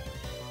 right?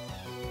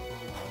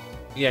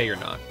 Yeah, you're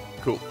not.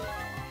 Cool.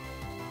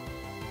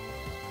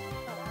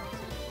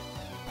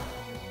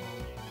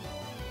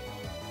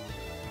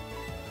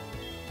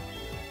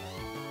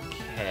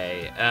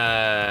 Okay,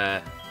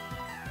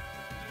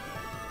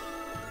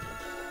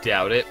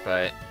 doubt it,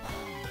 but...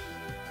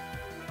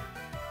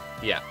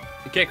 yeah,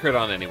 get crit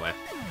on anyway.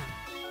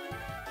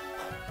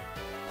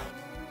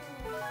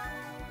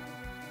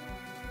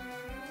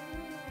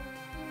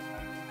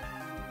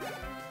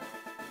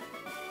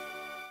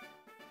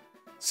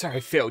 Sorry, I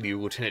failed you,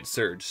 Lieutenant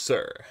Surge,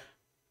 sir.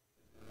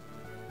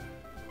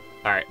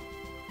 Alright,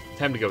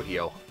 time to go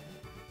heal.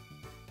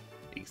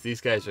 Because these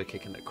guys are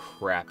kicking the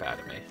crap out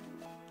of me.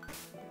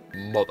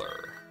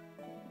 Mother.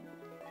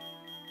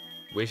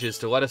 Wishes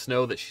to let us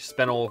know that she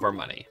spent all of our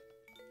money.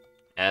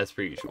 As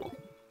per usual.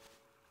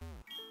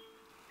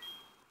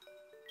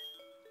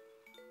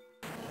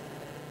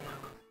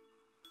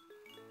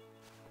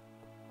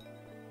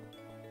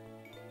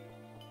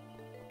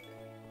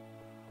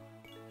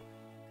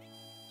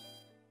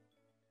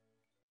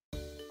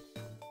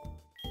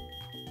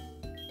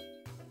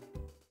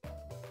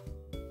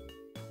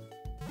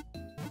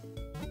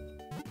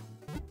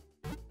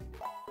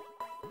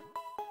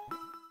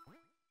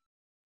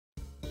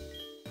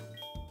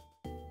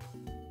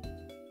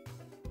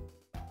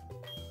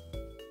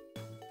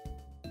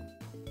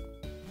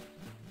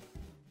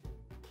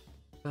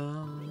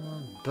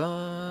 Bum,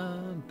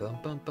 bum, bum,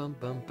 bum, bum,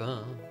 bum,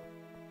 bum.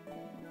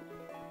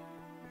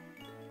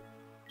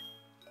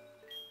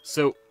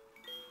 So,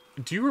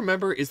 do you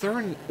remember, is there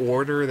an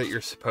order that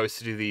you're supposed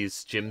to do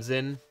these gyms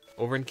in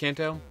over in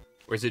Kanto?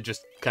 Or is it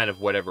just kind of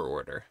whatever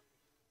order?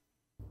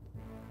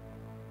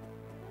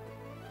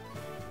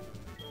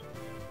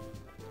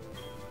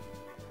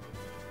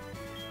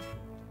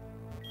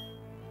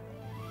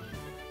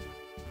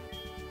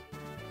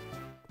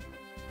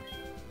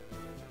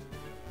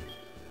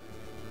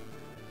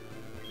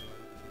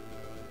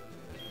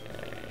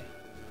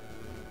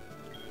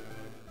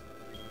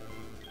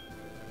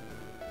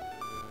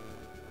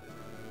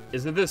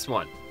 Is it this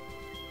one?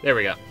 There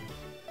we go.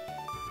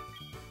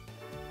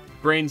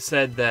 Brain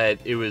said that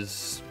it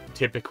was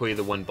typically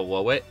the one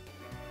below it.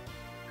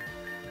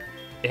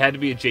 It had to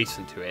be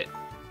adjacent to it.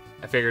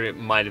 I figured it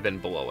might have been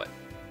below it.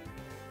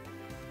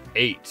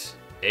 8,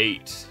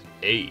 8,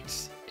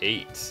 8,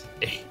 8,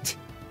 8.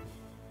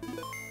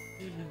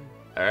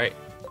 Alright.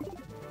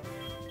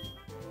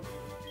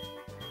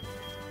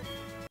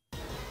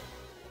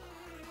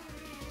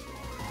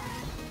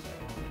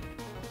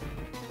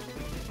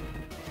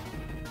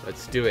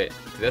 Let's do it.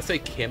 Did that say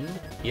Kim?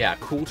 Yeah,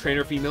 cool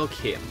trainer female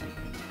Kim.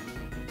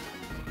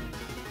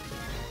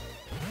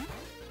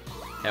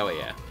 Hell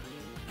yeah.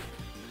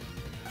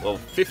 Well,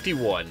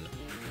 51.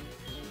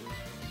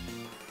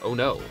 Oh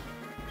no.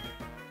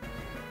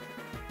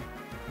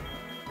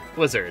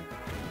 Blizzard.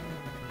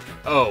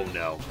 Oh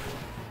no.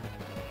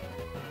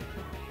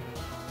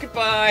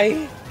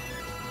 Goodbye.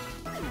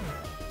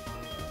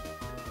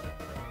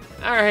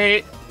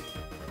 Alright.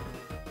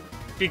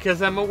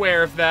 Because I'm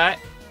aware of that.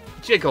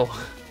 Jiggle.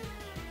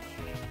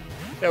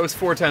 That was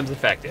 4 times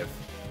effective.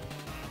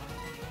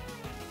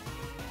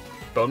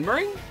 Bone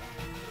Meringue?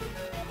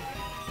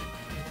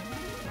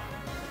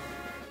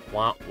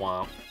 Womp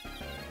womp.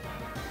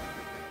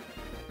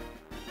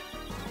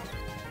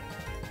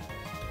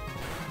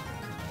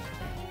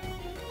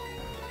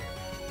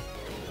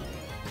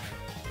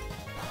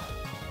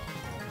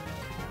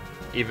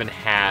 Even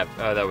have...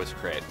 Oh, that was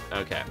crit.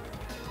 Okay.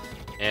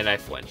 And I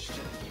flinched.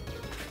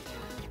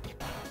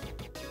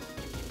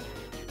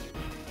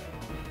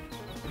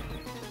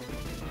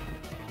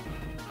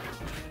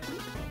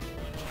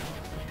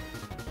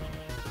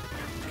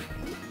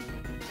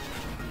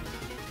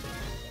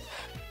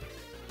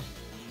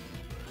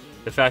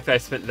 The fact that I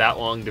spent that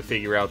long to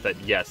figure out that,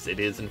 yes, it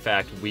is in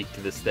fact weak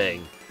to this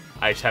thing.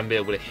 I just haven't been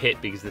able to hit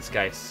because this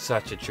guy is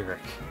such a jerk.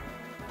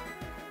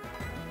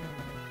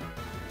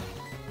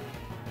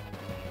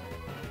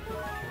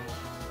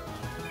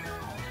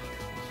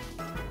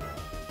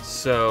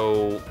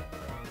 So...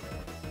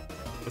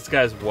 This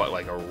guy's what,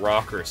 like a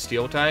rock or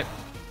steel type?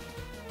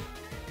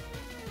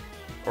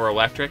 Or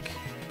electric?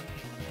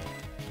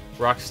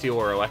 Rock, steel,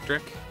 or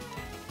electric?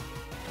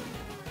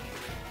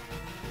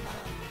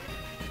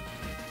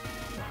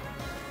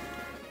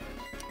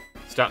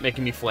 Stop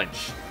making me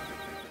flinch.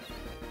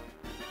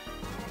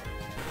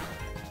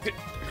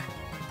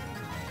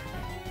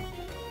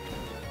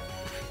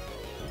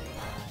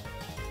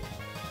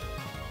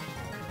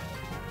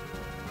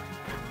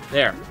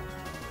 There.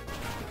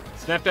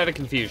 Snapped out of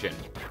confusion.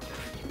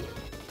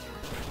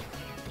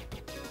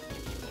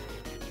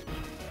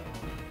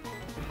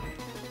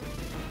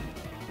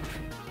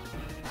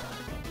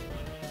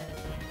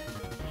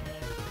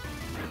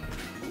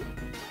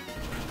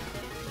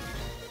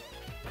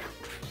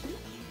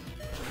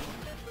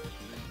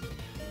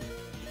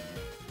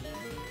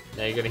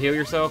 Now you gonna heal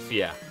yourself?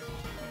 Yeah.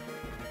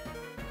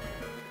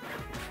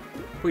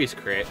 Please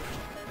crit.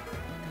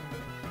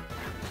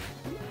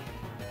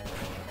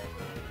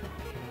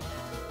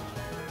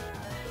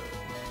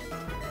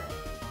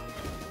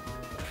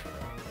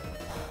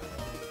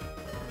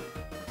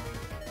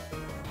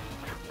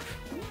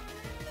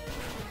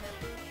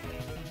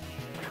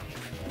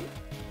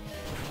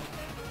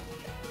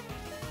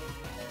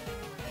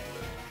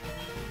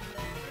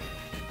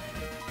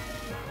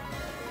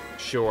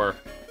 Sure.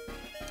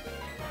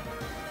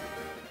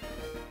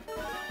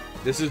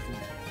 This is,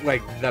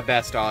 like, the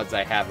best odds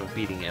I have of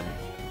beating him.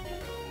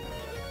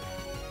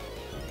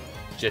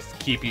 Just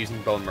keep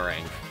using Bone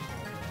Meringue.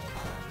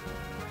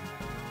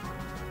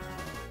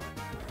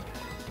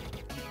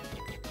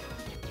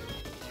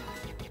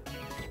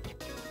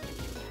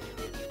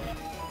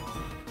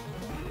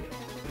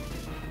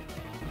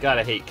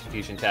 Gotta hate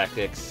confusion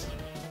tactics.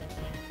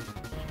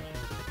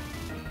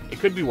 It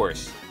could be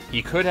worse.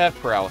 He could have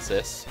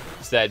paralysis,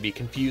 so that'd be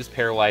confused,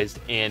 paralyzed,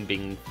 and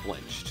being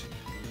flinched.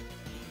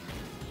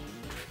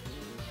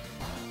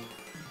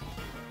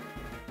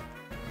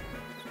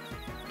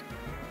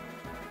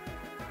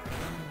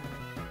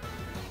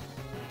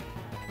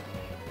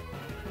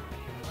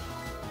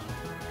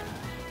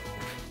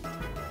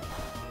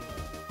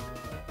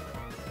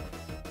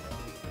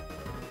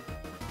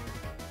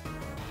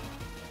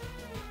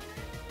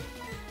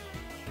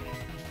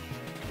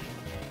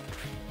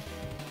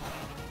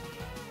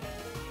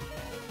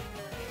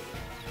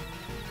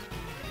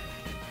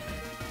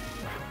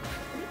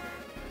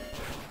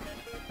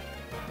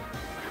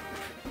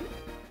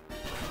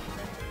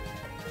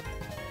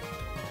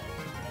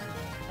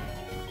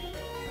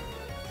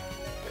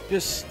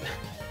 Just...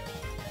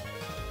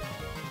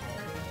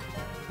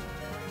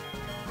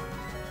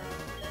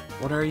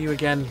 What are you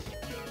again?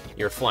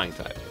 You're a flying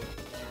type.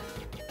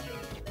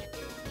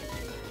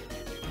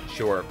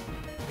 Sure.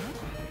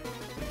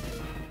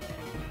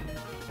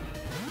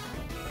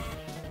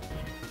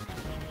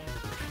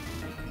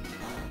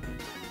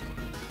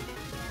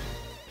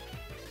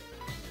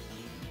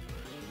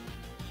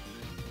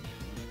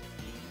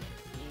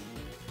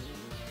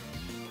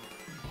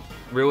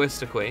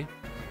 Realistically,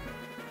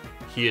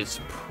 he is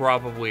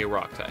probably a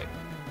rock type.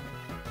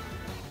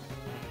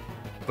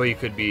 But he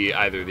could be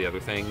either of the other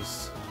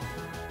things.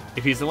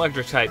 If he's an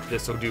electric type,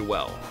 this will do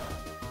well.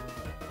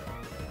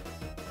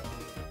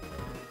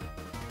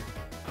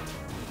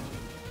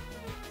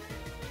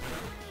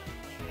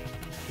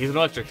 He's an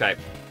electric type.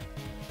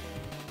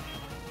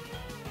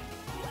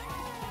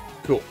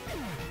 Cool.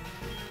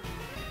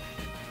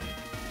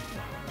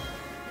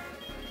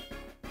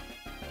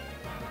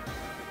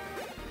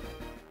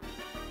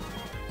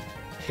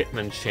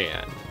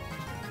 Hitmonchan.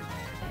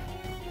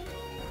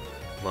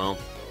 Well,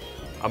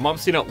 I'm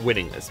obviously not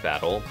winning this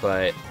battle,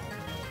 but...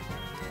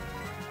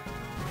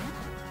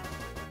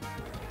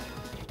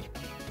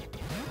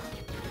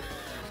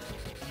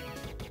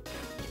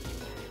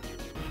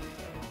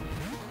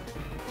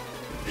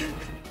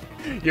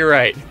 You're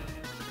right.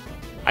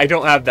 I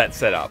don't have that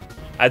set up.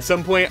 At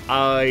some point,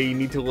 I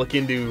need to look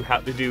into how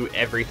to do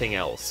everything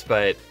else,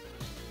 but...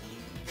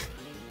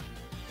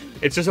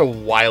 It's just a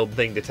wild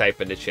thing to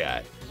type into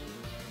chat.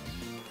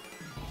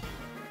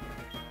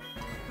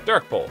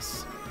 Dark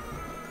Pulse.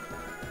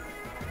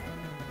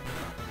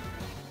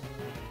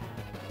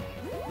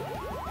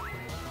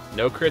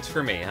 No crits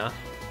for me, huh?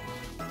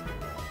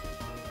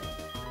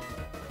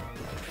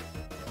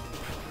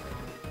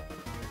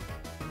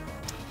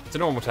 It's a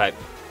normal type.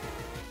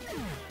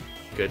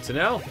 Good to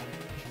know.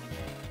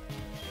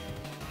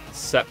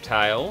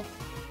 Sceptile.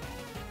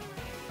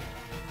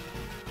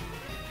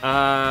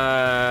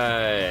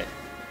 I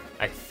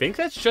think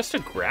that's just a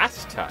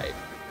grass type,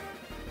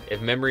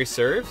 if memory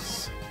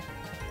serves.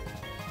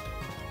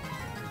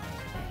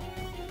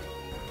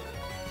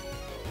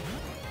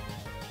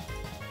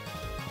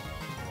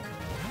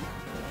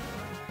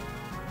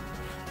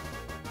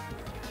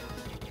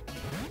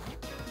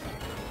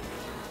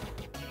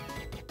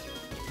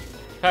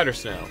 Powder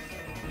Snow.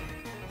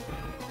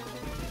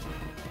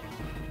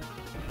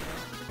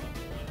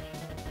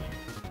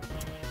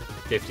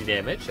 $50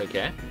 damage,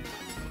 okay.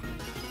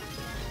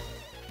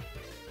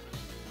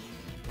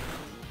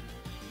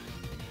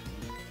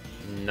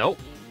 Nope.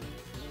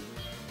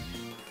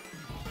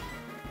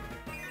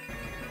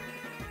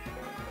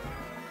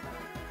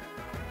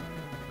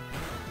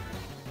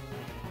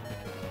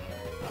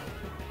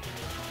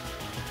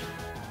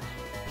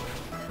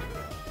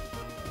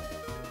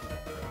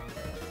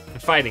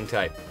 Fighting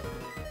type.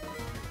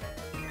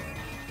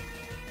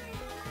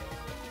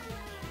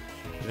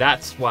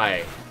 That's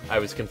why I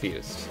was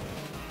confused.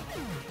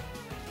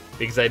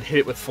 Because I'd hit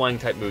it with flying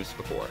type moves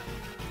before.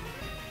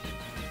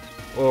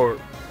 Or,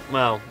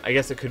 well, I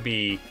guess it could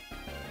be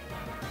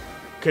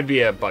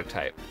a bug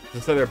type.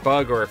 It's either a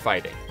bug or a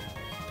fighting.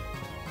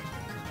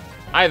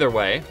 Either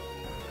way,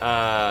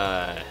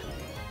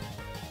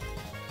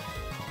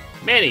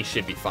 Manny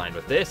should be fine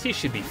with this. He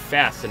should be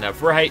fast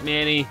enough, right,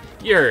 Manny?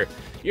 You're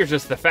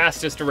just the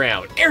fastest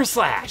around. Air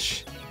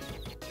Slash!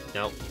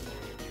 Nope.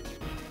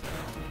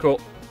 Cool.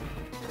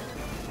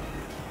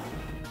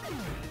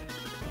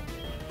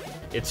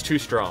 It's too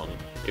strong.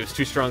 It was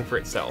too strong for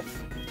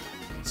itself.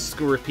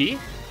 Scorpy.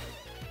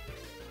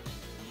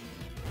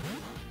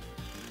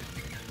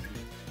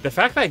 The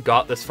fact that I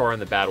got this far in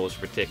the battle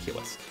is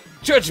ridiculous.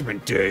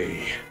 Judgment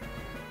Day!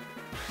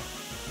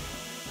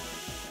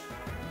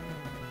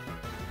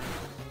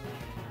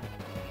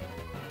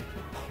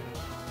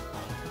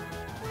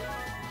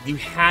 You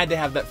had to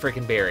have that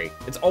freaking berry.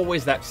 It's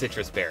always that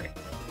citrus berry.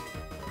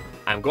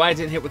 I'm glad I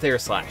didn't hit with Air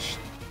Slash.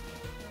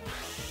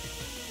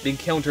 Being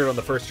countered on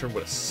the first turn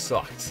would have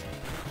sucked.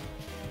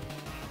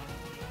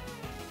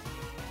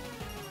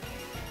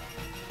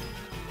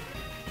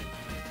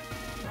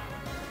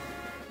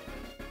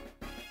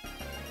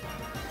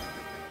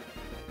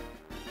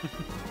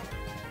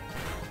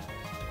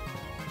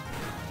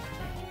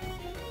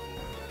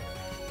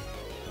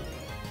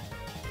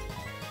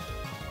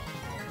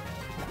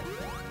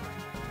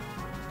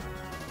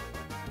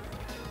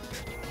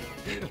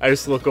 I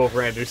just look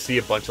over and just see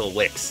a bunch of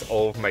licks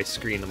all over my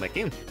screen. I'm like,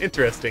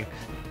 interesting.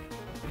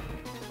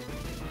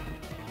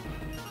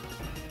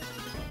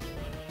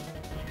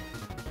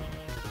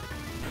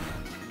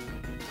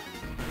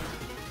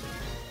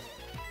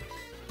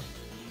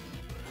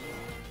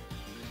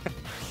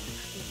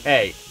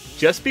 Hey,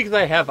 just because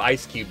I have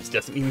ice cubes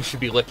doesn't mean you should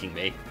be licking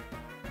me.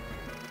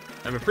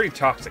 I'm a pretty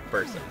toxic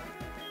person.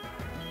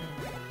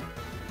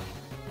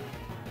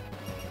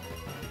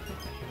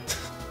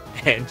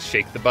 And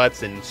shake the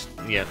butts and,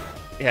 yeah,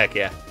 heck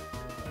yeah.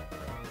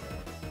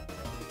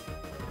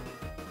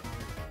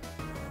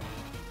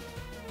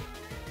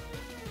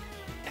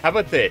 How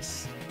about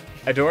this?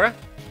 Adora,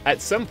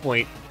 At some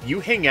point, you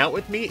hang out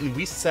with me and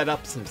we set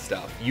up some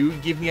stuff. You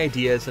give me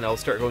ideas and I'll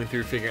start going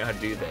through figuring out how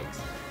to do things.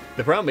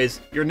 The problem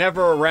is, you're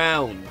never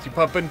around. You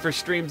pop in for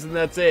streams and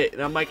that's it.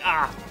 And I'm like,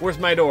 ah, where's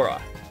my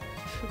Dora?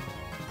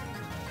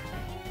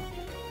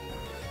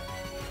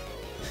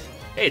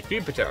 Hey, it's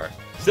Pupitar.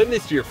 Send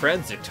this to your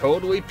friends to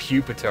totally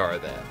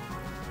Pupitar them.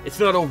 It's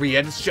not over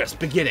yet, it's just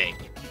beginning.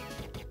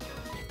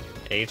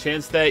 Any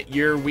chance that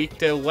you're weak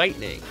to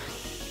lightning?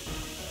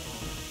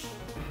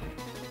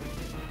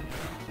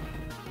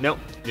 Nope,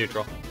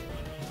 neutral.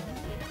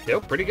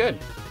 Still pretty good.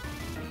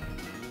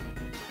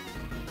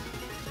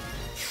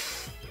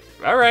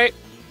 Alright.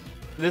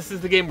 This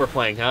is the game we're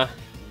playing, huh?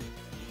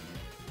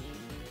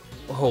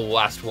 Oh,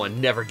 last one.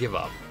 Never give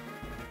up.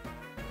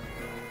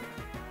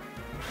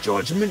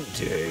 Judgment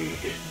Day.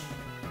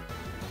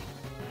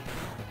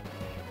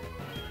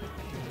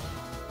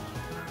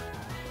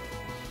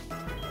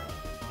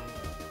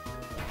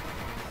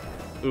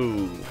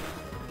 Ooh.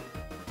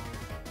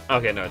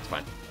 Okay, no, it's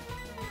fine.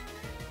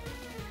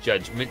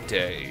 Judgment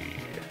Day.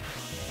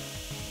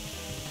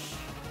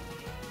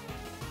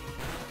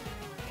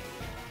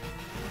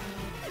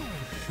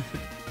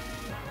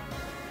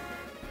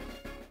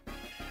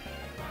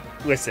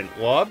 Listen,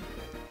 Lob,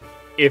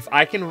 if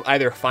I can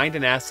either find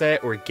an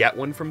asset or get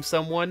one from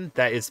someone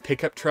that is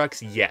pickup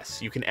trucks,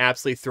 yes, you can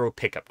absolutely throw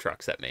pickup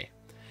trucks at me.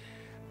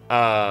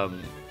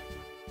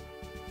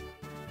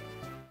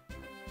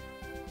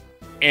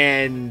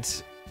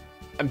 And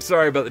I'm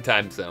sorry about the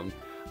time zone.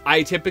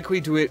 I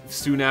typically do it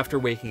soon after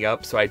waking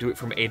up, so I do it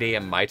from 8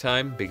 a.m. my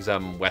time, because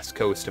I'm West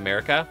Coast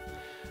America.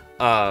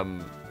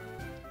 And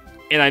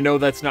I know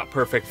that's not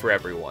perfect for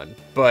everyone,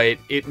 but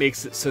it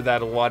makes it so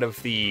that a lot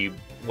of the,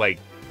 like,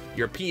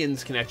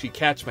 Europeans can actually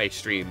catch my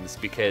streams,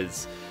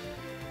 because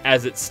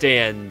as it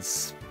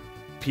stands,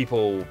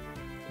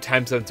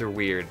 time zones are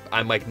weird.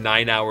 I'm like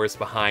 9 hours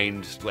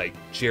behind like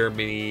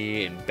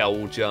Germany and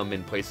Belgium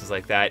and places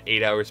like that,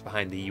 8 hours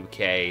behind the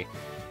UK,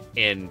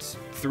 and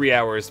 3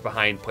 hours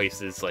behind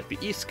places like the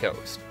East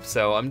Coast.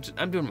 So I'm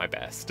doing my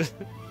best.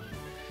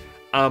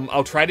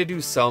 I'll try to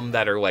do some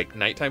that are like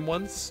nighttime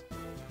ones.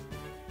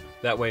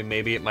 That way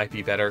maybe it might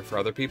be better for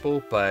other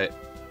people, but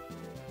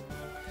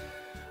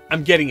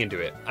I'm getting into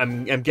it.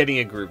 I'm getting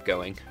a groove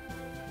going.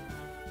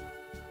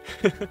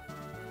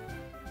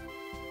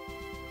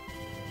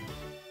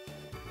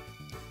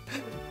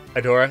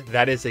 Adora,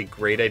 that is a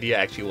great idea.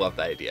 I actually love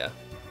that idea.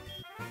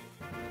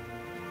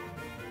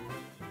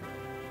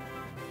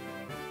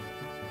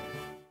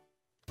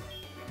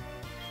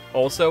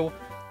 Also,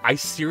 I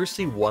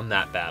seriously won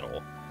that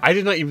battle. I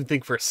did not even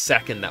think for a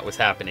second that was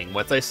happening.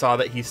 Once I saw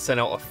that he sent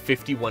out a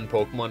 51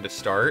 Pokemon to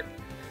start,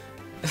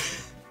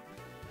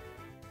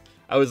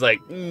 I was like,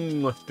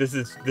 this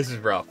is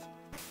rough.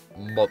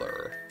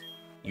 Mother,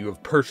 you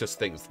have purchased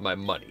things with my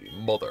money,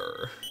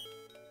 mother.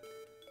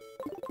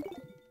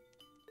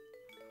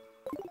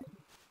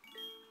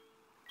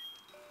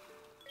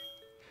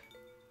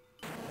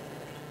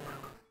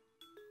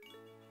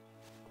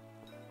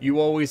 You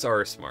always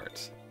are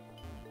smart.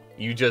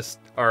 You just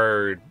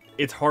are...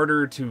 It's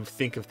harder to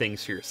think of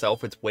things for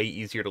yourself. It's way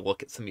easier to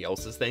look at somebody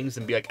else's things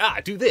and be like, ah,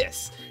 do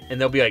this.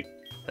 And they'll be like,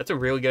 that's a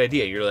really good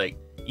idea. You're like,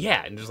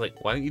 yeah. And just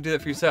like, why don't you do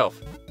that for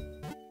yourself?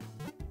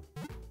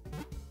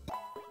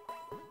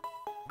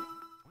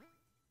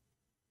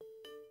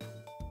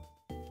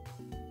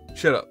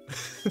 Shut up.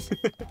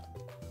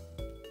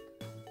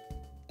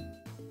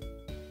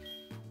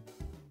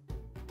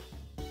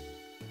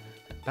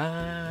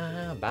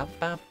 Ba, ba,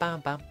 ba,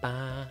 ba, ba,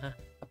 ba,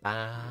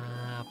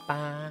 ba,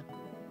 ba.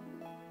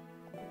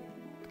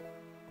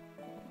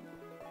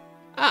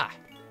 Ah,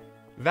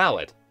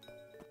 valid.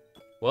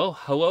 Well,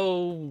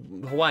 hello,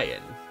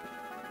 Hawaiian.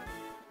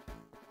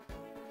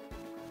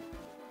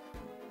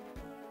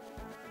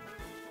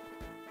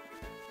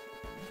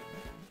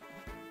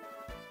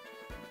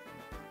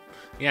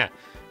 Yeah,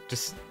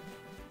 just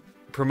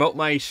promote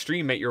my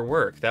stream at your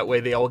work. That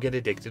way they all get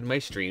addicted to my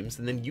streams,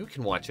 and then you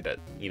can watch it at,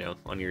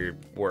 on your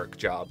work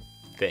job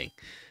thing.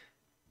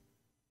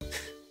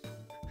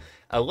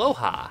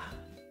 Aloha.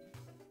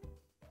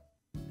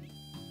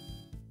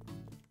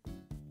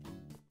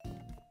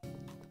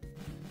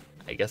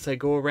 I guess I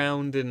go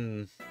around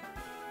and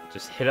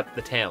just hit up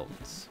the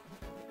towns.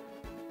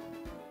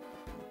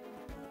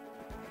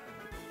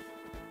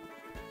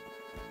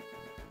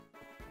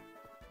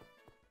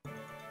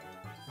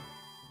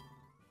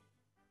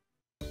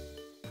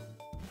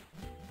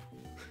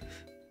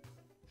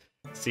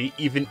 See,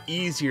 even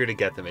easier to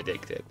get them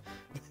addicted.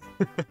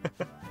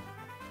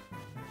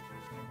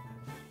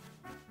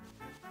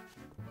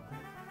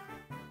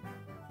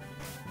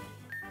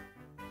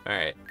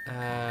 Alright,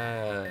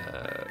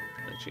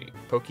 let's see.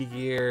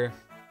 Pokegear.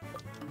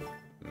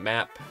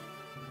 Map.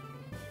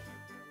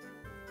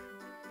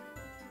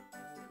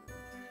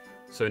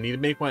 So I need to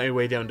make my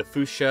way down to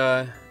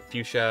Fuchsia.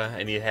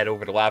 I need to head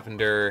over to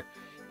Lavender.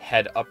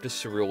 Head up to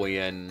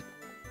Cerulean.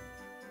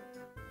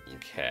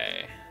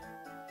 Okay.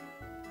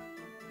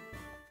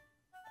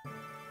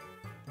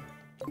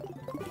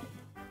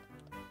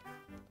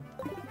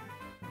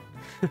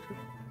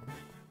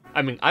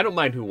 I mean, I don't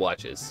mind who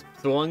watches.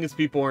 So long as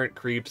people aren't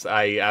creeps,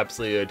 I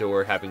absolutely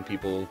adore having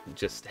people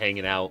just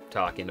hanging out,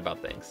 talking about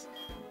things.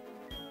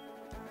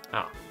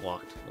 Ah,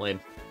 locked.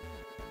 Lame.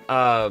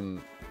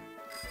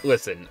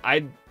 Listen,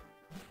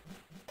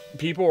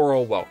 people are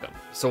all welcome.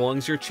 So long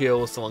as you're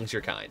chill, so long as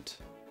you're kind.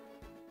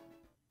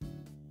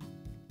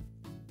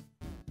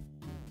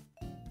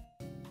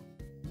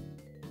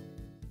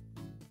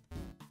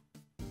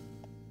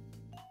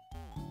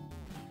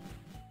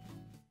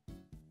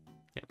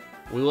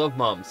 We love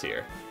moms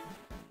here.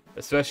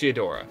 Especially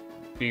Adora.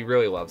 She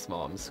really loves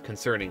moms,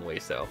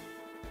 concerningly so.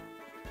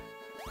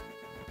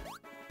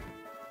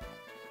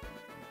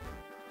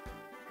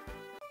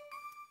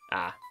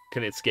 Ah,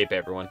 couldn't escape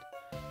everyone.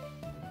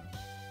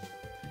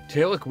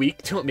 Do I look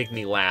weak? Don't make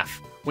me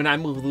laugh. When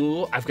I'm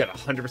Lulu, I've got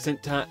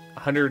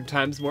 100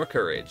 times more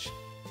courage.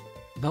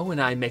 Mo and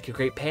I make a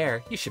great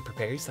pair. You should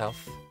prepare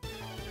yourself.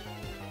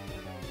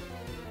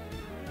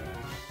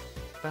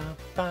 Bum,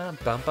 bum,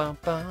 bum, bum,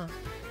 bum.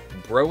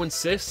 Bro and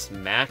sis,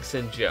 Max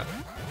and Joe.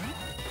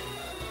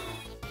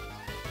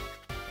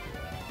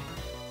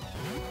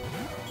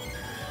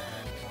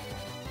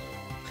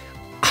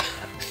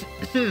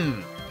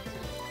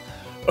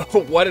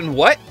 What and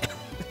what?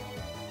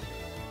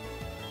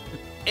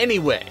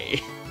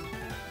 Anyway.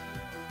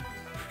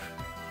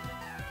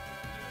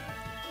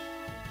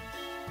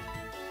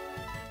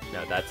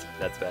 No, that's a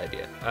bad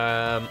idea.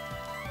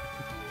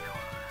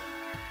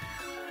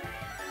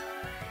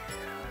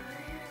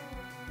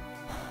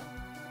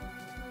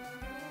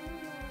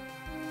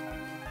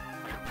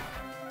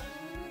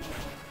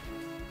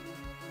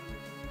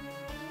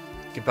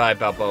 Goodbye,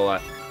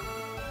 Balboa.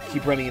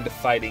 Keep running into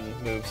fighting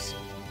moves.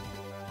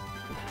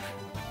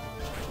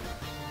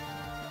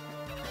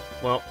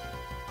 Well,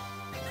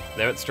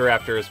 there it's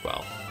Staraptor as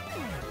well.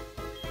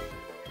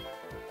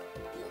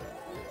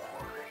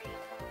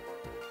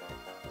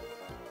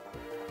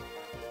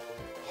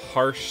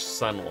 Harsh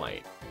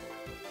sunlight.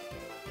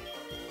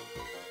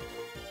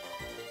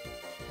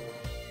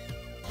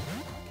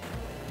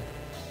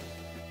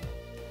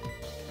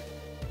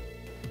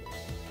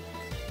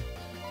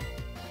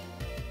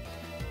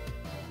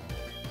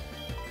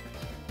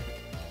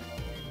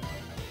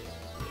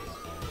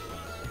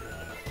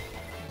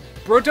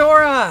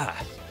 Brodora!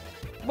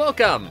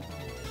 Welcome!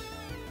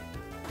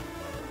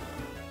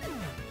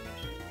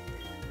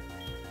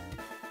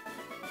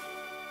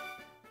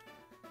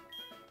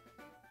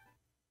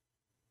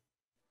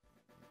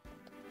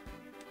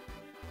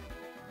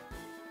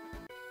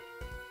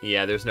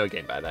 Yeah, there's no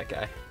game by that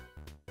guy.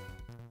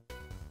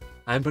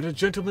 I'm but a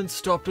gentleman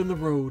stopped on the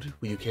road.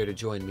 Will you care to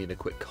join me in a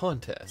quick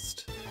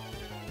contest?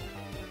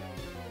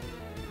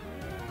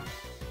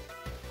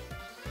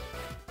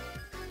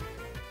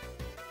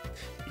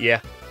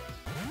 Yeah.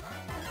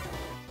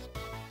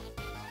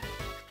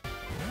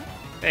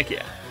 Thank you.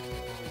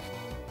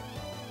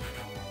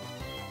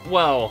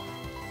 Well,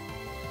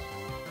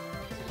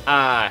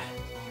 I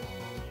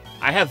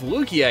have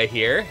Lugia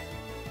here.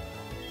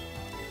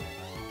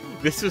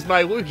 This was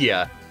my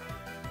Lugia.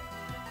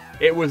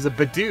 It was a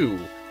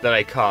Badoo that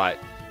I caught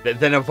that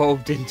then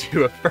evolved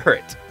into a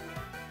ferret.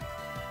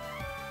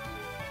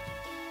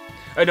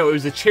 Oh no, it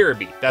was a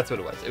Cherubi. That's what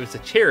it was. It was a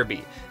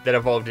Cherubi that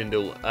evolved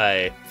into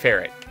a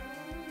ferret.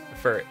 A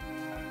ferret.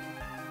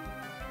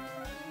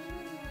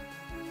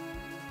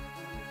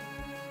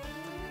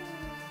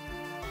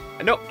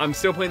 No, I'm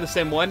still playing the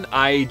same one.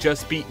 I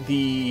just beat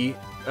the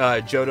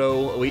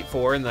Johto Elite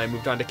Four and then I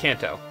moved on to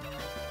Kanto.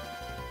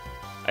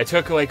 I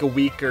took like a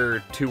week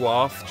or two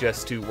off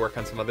just to work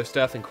on some other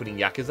stuff, including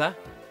Yakuza.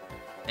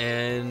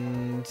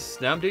 And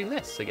now I'm doing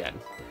this again.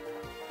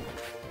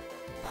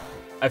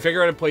 I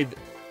figured I'd play...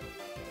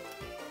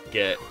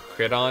 get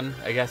crit on,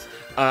 I guess.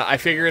 I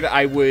figured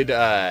I would...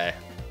 Oh,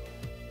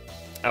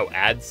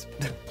 ads?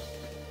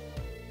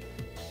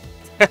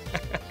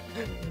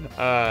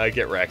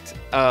 Get wrecked.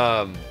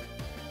 I'll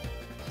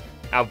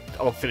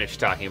finish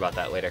talking about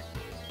that later.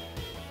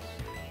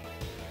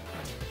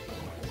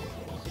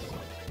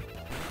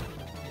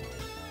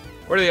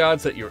 What are the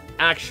odds that you're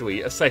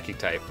actually a psychic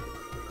type?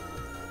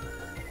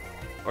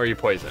 Or are you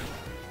poison?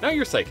 No,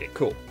 you're psychic.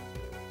 Cool.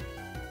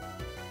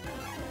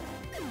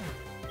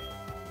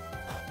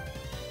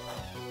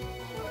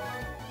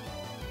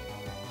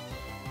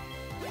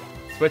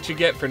 It's what you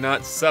get for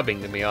not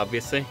subbing to me,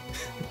 obviously.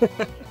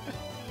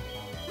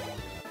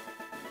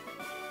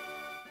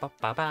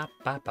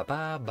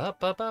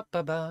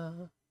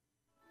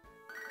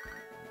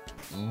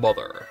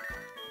 Mother.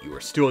 You are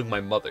stealing my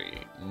mother.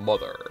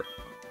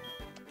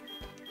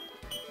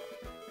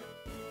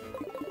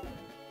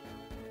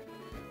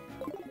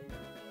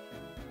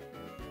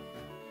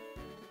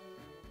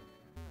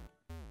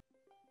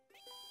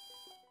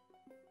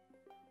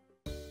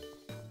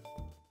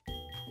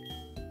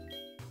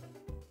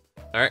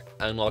 Alright,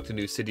 I unlocked a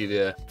new city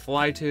to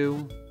fly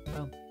to.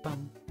 Bum,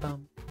 bum,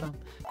 bum, bum,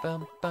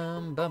 bum,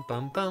 bum, bum,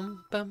 bum,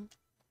 bum, bum.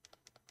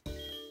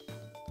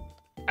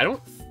 I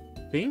don't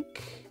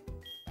think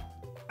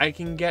I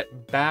can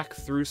get back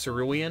through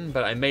Cerulean,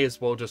 but I may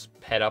as well just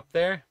head up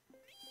there.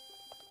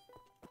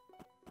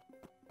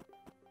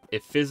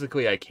 If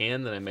physically I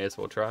can, then I may as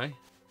well try.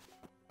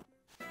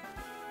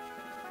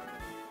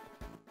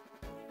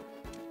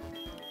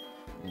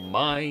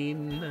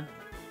 Mine.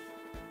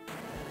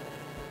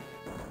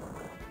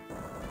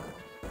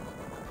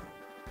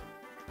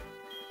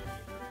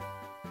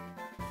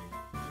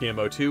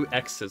 PMO2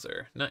 X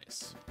Scissor.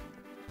 Nice.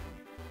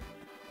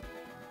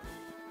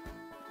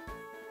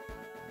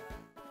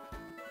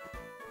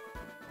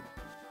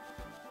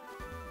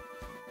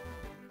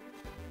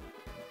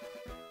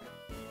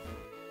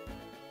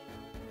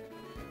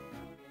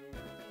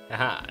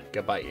 Aha,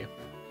 got by you.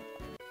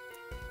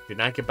 Did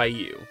not get by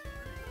you.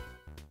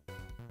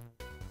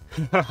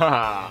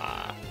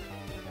 Haha.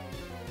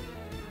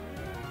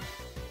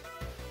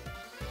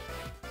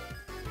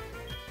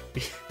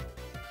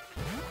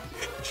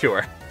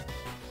 Sure.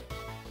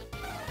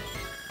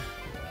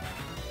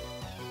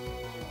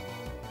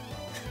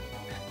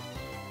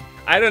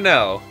 I don't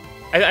know.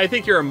 I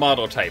think you're a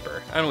model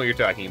typer. I don't know what you're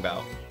talking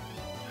about.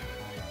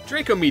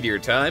 Draco Meteor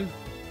time.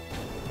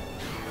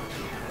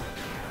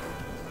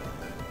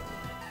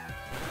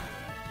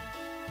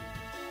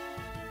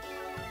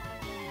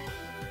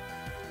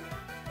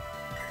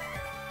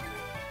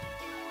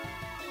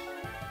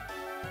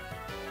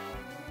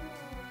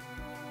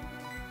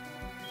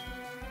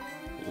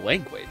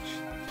 Language.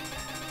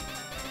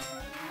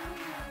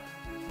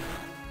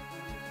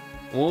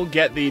 We'll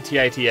get the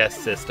TITS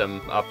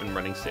system up and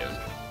running soon.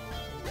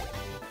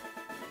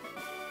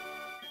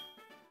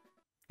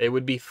 It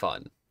would be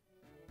fun.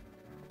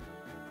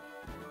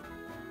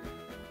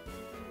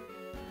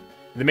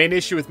 The main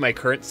issue with my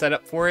current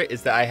setup for it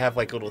is that I have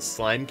like a little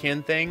slime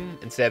can thing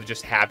instead of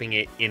just having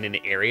it in an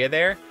area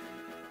there.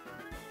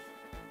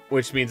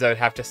 Which means I would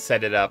have to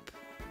set it up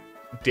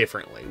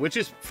differently, which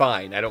is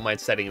fine. I don't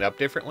mind setting it up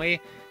differently.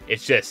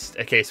 It's just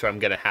a case where I'm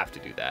going to have to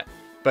do that.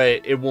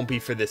 But it won't be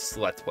for this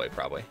Let's Play,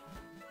 probably.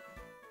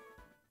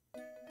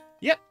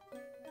 Yep.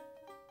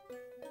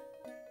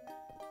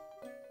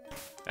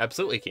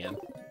 Absolutely can.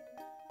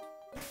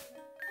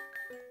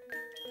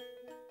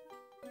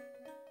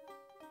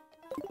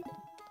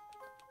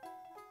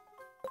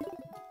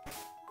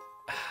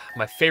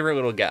 My favorite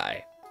little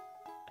guy.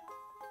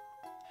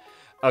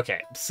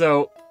 Okay,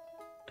 so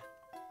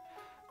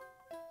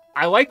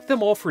I like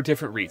them all for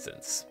different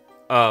reasons.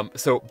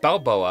 So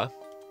Balboa,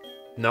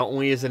 not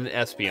only is it an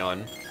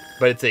Espeon,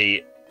 but it's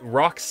a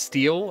rock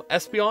steel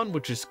Espeon,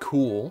 which is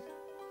cool.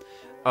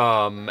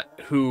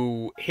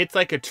 Who hits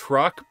like a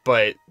truck,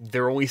 but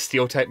their only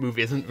steel type move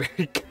isn't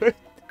very good.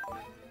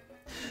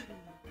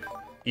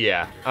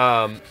 Yeah.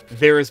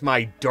 There is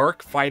my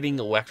Dark Fighting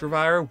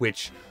Electivire,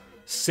 which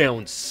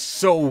sounds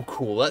so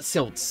cool. That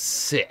sounds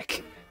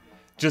sick.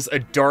 Just a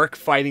Dark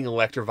Fighting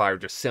Electivire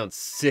just sounds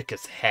sick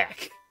as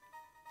heck.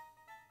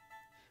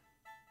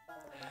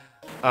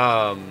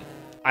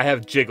 I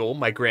have Jiggle,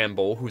 my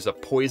Granbull, who's a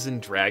Poison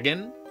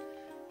Dragon,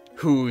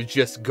 who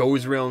just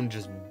goes around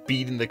just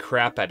beating the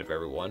crap out of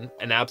everyone.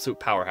 An absolute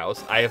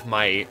powerhouse. I have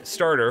my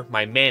starter,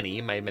 my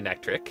Manny, my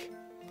Manectric,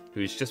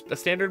 who's just a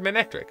standard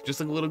Manectric, just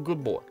like a little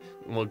good boy.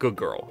 Well, good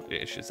girl,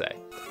 I should say.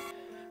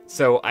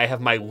 So I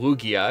have my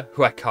Lugia,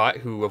 who I caught,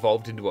 who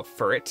evolved into a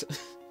Furret.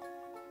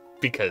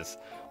 Because,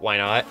 why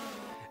not?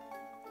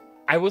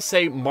 I will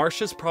say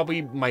Marsha's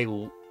probably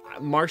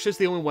Marsha's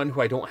the only one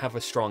who I don't have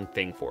a strong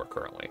thing for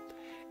currently.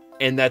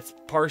 And that's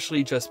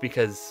partially just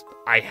because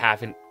I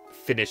haven't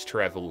finished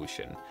her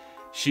evolution.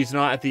 She's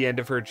not at the end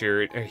of her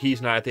journey, or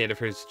he's not at the end of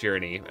his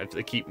journey.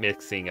 I keep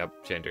mixing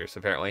up genders,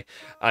 apparently.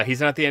 He's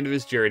not at the end of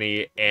his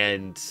journey,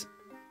 and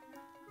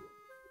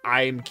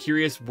I'm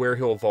curious where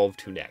he'll evolve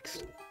to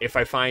next. If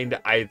I find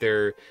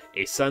either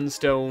a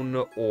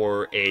Sunstone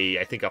or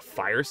I think a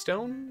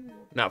Firestone?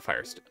 Not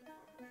Firestone.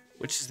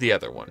 Which is the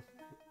other one?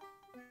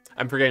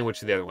 I'm forgetting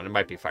which is the other one. It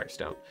might be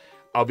Firestone.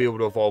 I'll be able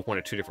to evolve one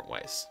of two different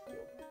ways.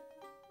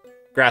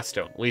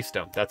 Grassstone,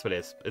 Leafstone, that's what it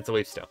is. It's a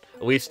Leafstone.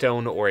 A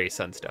Leafstone or a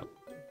Sunstone.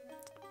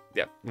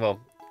 Yep, well,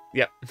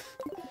 yep.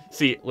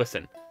 See,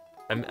 listen.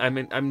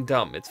 I'm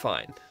dumb, it's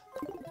fine.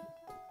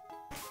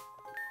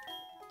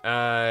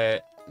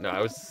 No,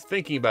 I was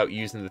thinking about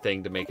using the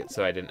thing to make it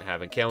so I didn't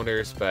have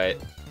encounters, but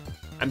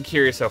I'm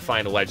curious I'll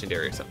find a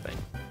legendary or something.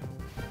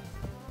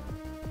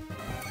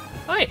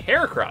 Hi,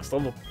 Heracross,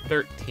 level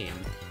 13.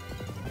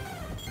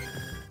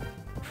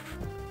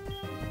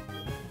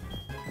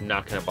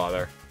 Not gonna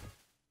bother.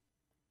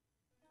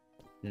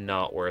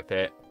 Not worth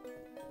it.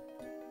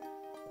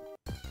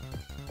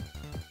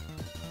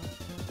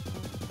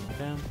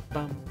 Bum,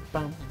 bum,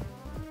 bum.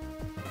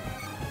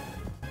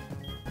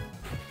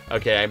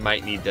 Okay, I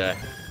might need to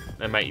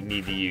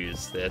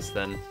use this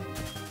then.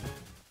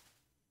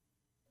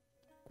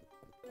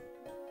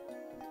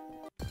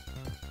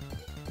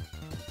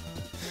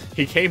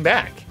 He came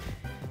back.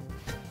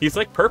 He's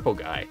like purple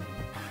guy.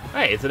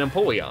 Hey, it's an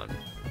Empoleon.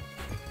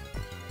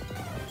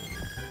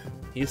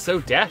 He's so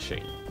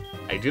dashing.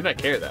 I do not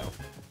care though,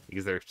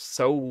 because they're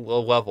so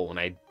low level and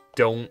I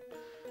don't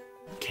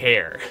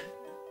care.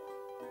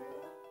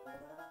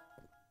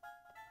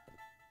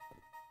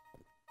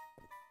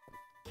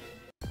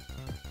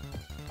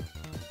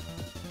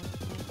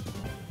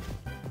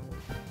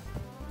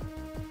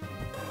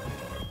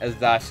 as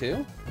that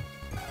too.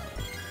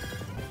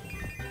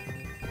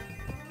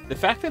 The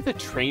fact that the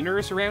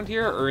trainers around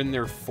here are in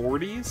their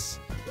 40s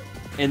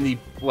and the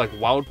like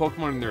wild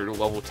Pokemon in their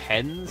level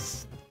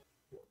 10s,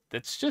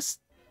 that's just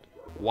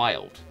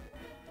wild.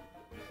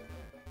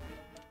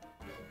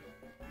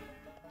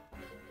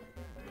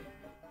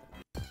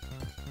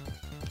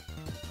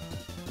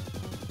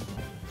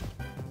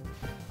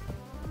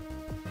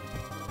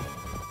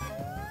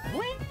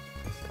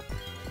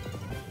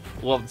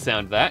 Love the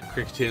sound of that,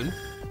 Cricketune.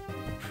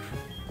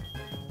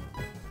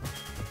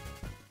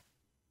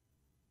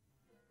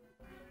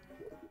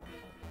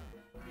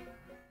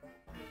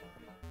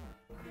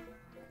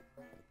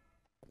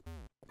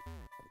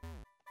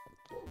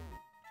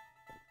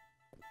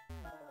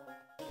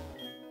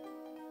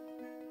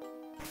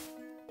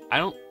 I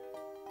don't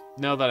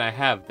know that I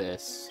have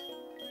this.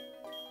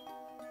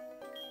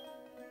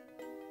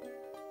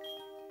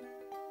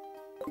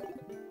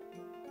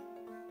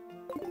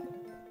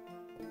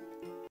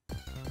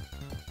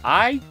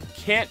 I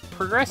can't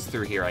progress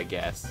through here, I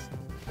guess.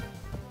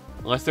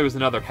 Unless there was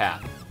another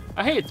path.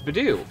 Oh, hey, it's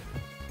Badoo.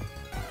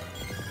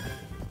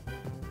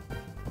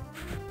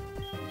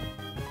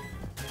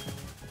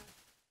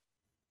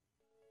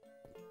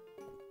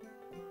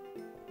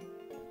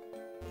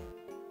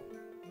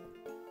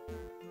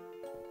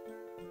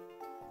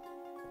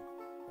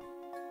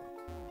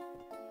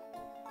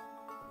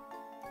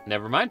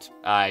 Never mind.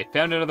 I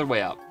found another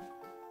way up.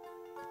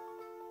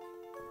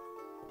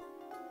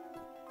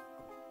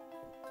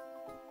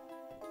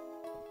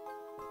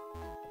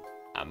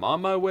 I'm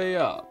on my way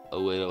up. A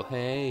little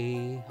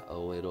hey, a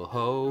little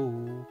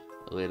ho,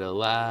 a little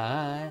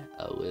lie,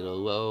 a little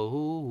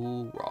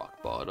low.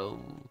 Rock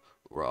bottom,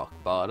 rock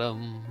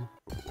bottom,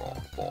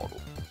 rock bottom.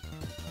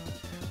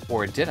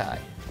 Or did I?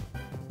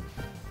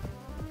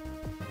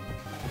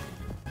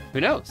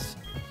 Who knows?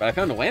 But I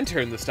found a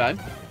lantern this time.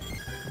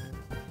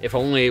 If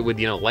only it would,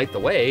 you know, light the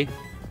way.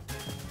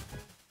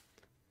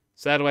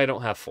 Sadly, I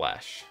don't have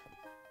flash.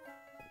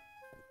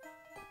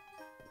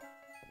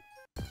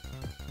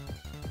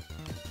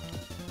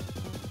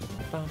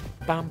 Bum,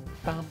 bum,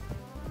 bum.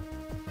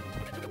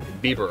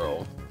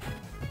 Bieberl.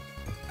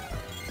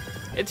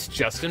 It's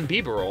Justin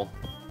Bieberl.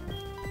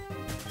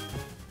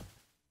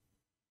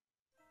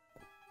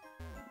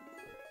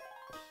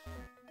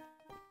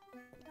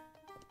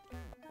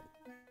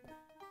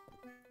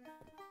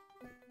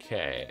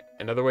 Okay,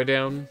 another way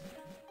down.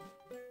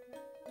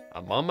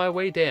 I'm on my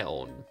way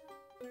down.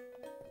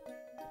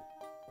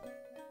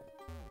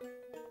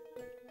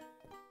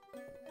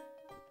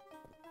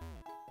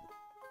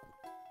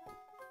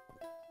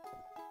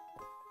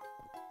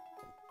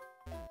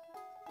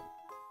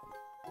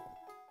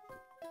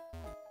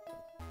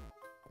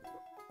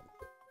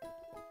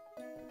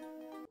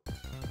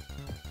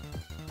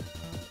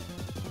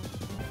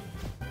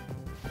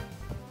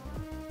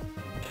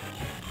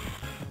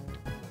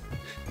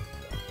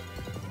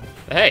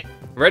 Hey,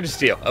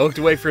 Registeel. I looked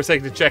away for a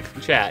second to check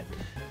the chat.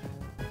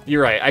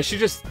 You're right, I should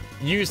just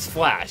use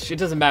Flash. It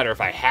doesn't matter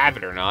if I have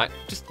it or not.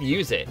 Just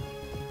use it.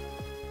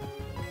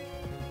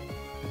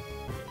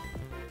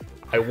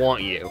 I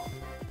want you.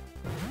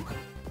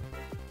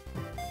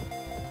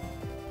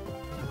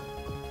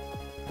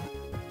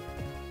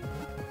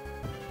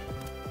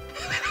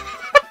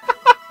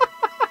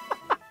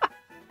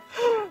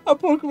 A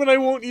Pokemon I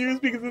won't use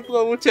because it's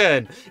level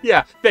 10.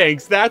 Yeah,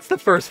 thanks. That's the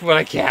first one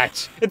I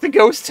catch. It's a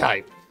ghost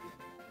type.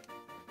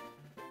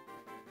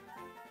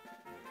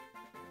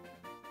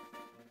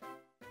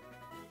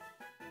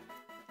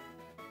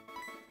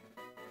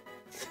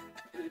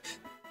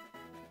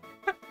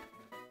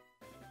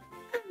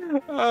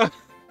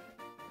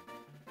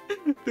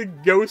 The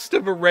ghost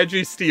of a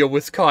Registeel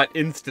was caught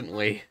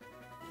instantly.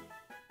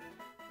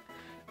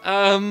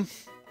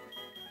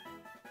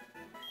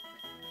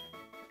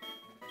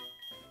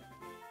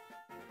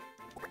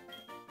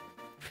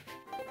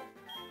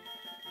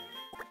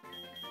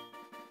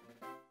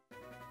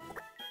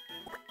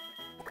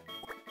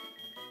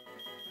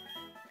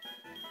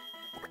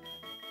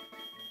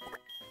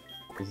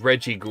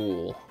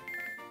 Regighoul.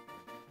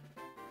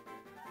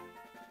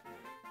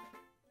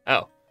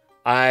 Oh.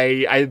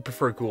 I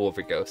prefer Ghoul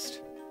over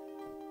Ghost.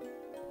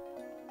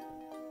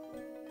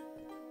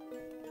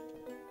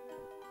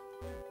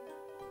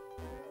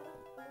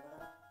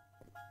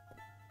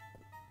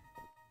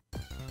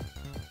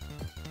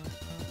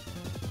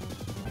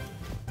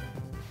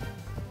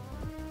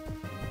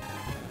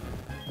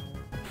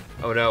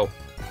 Oh no.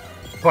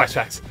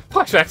 Flashbacks!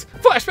 Flashbacks!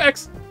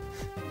 Flashbacks!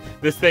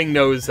 This thing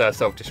knows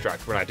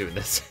self-destruct. We're not doing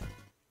this.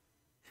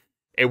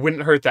 It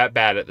wouldn't hurt that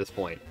bad at this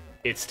point.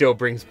 It still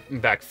brings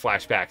back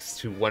flashbacks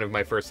to one of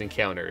my first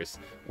encounters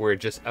where it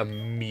just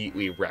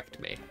immediately wrecked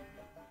me.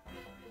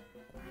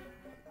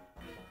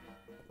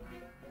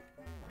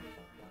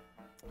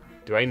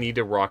 Do I need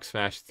to rock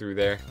smash through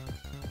there?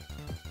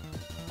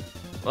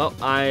 Well,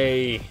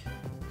 Hey,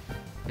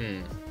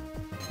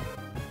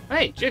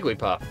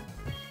 Jigglypuff.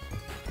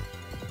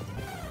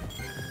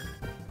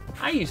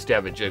 I used to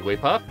have a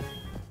Jigglypuff.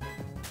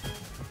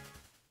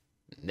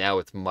 Now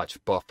it's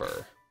much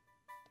buffer.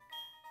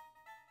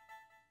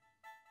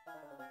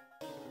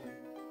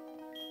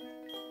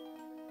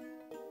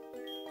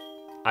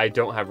 I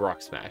don't have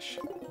Rock Smash.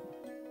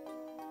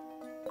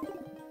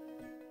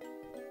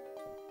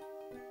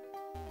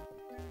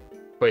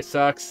 Place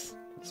sucks.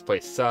 This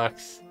place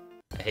sucks.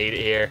 I hate it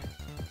here.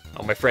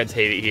 All my friends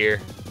hate it here.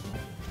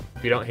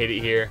 If you don't hate it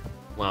here,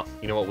 well,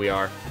 you know what we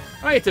are.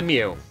 Alright, it's a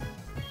Mew.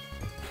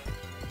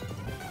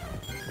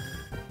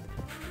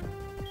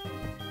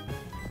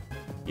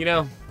 You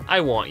know,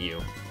 I want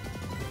you.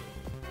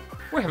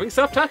 We're having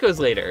soft tacos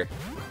later.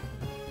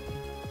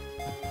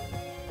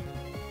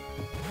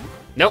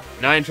 Nope,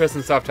 not interested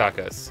in soft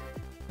tacos.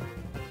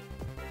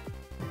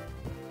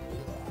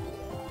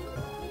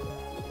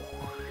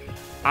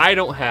 I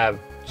don't have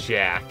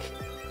Jack.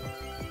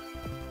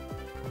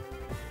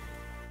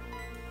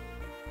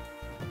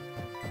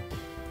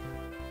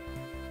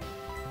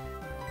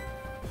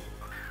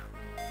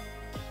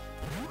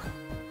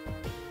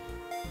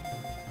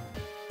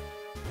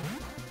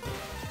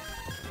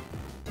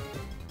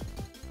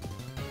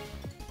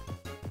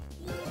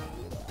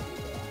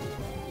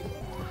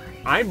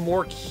 I'm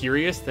more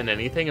curious than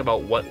anything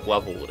about what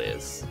level it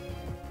is.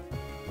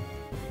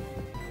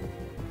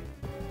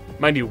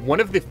 Mind you, one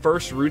of the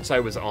first routes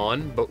I was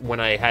on, but when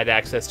I had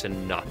access to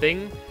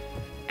nothing,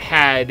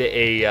 had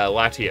a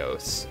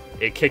Latios.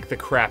 It kicked the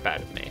crap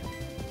out of me.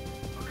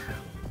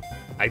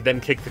 I then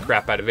kicked the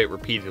crap out of it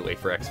repeatedly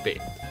for XP.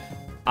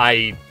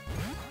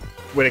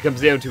 What it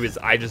comes down to is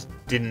I just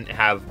didn't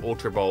have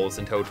Ultra Balls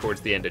until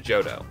towards the end of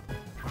Johto.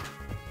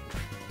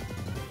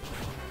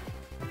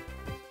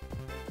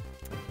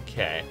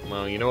 Okay,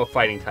 well, you know a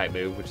fighting type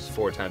move, which is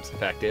 4 times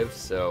effective,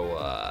 so,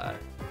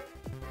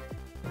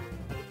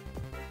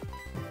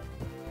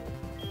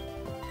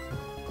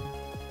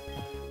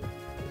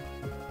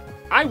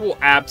 I will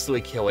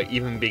absolutely kill it,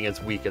 even being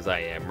as weak as I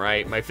am,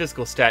 right? My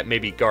physical stat may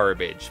be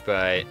garbage,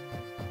 but...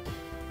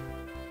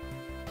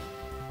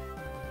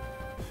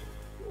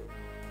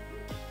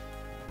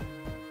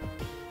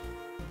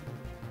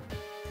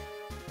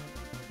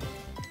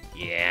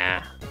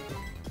 yeah.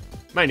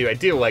 Mind you, I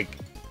do, like,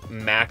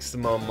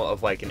 maximum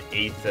of, like, an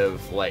eighth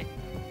of, like,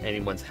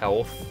 anyone's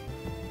health.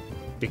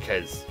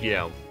 Because, you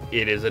know,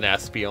 it is an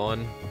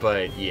Espeon,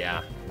 but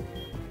yeah.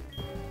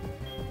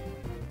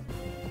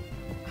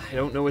 I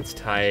don't know its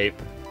type.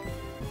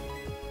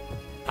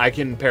 I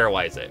can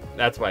paralyze it.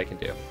 That's what I can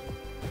do.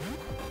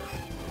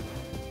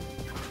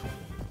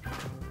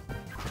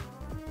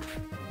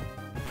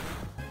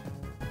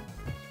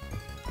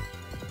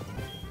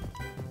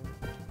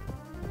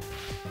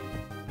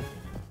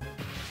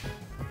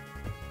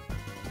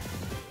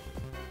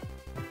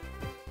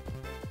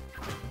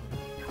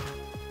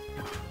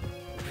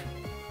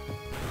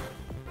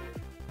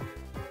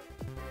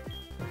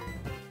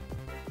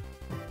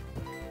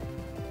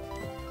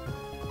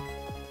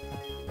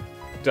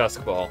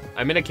 Dusk Ball.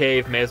 I'm in a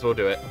cave, may as well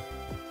do it.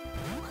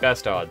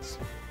 Best odds.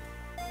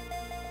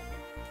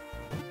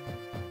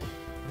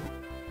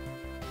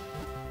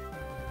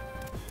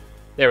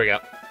 There we go.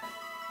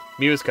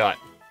 Mew's caught.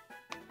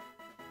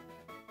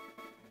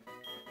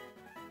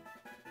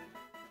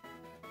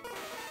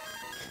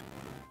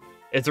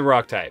 It's a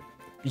rock type.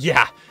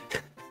 Yeah!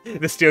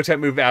 The steel type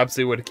move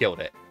absolutely would have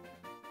killed it.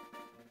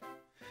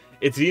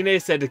 Its DNA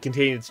is said to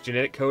contain its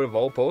genetic code of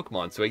all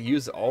Pokemon, so it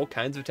uses all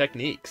kinds of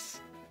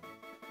techniques.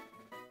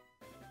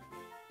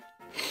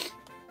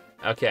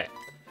 Okay.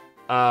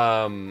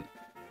 So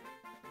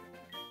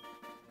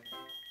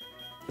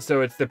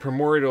it's the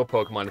primordial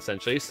Pokemon,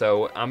 essentially,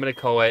 so I'm gonna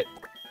call it...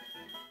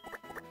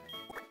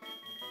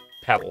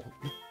 Pebble.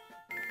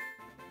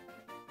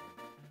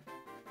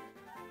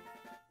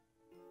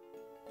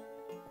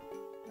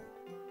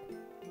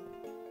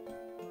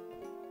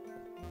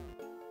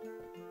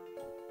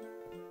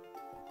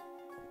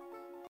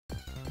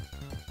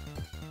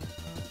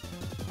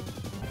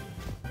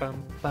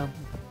 Bum, bum.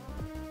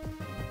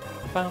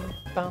 Bum,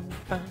 bum,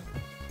 bum.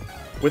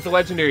 With the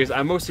legendaries,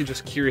 I'm mostly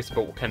just curious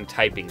about what kind of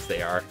typings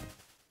they are.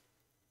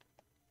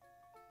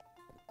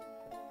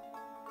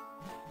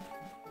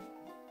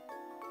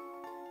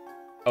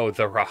 Oh,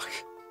 The Rock.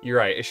 You're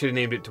right, I should have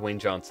named it Dwayne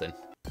Johnson.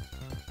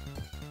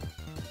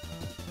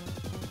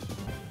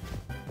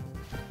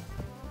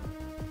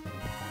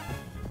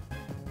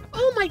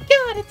 Oh my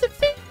god, it's a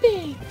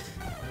Fitbit!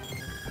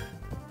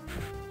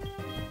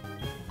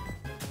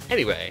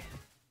 Anyway.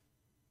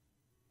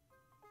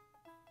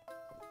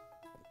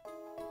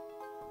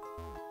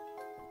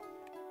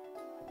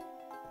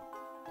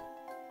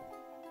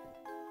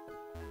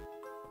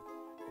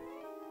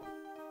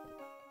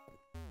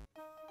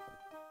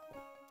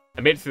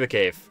 I made it through the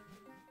cave.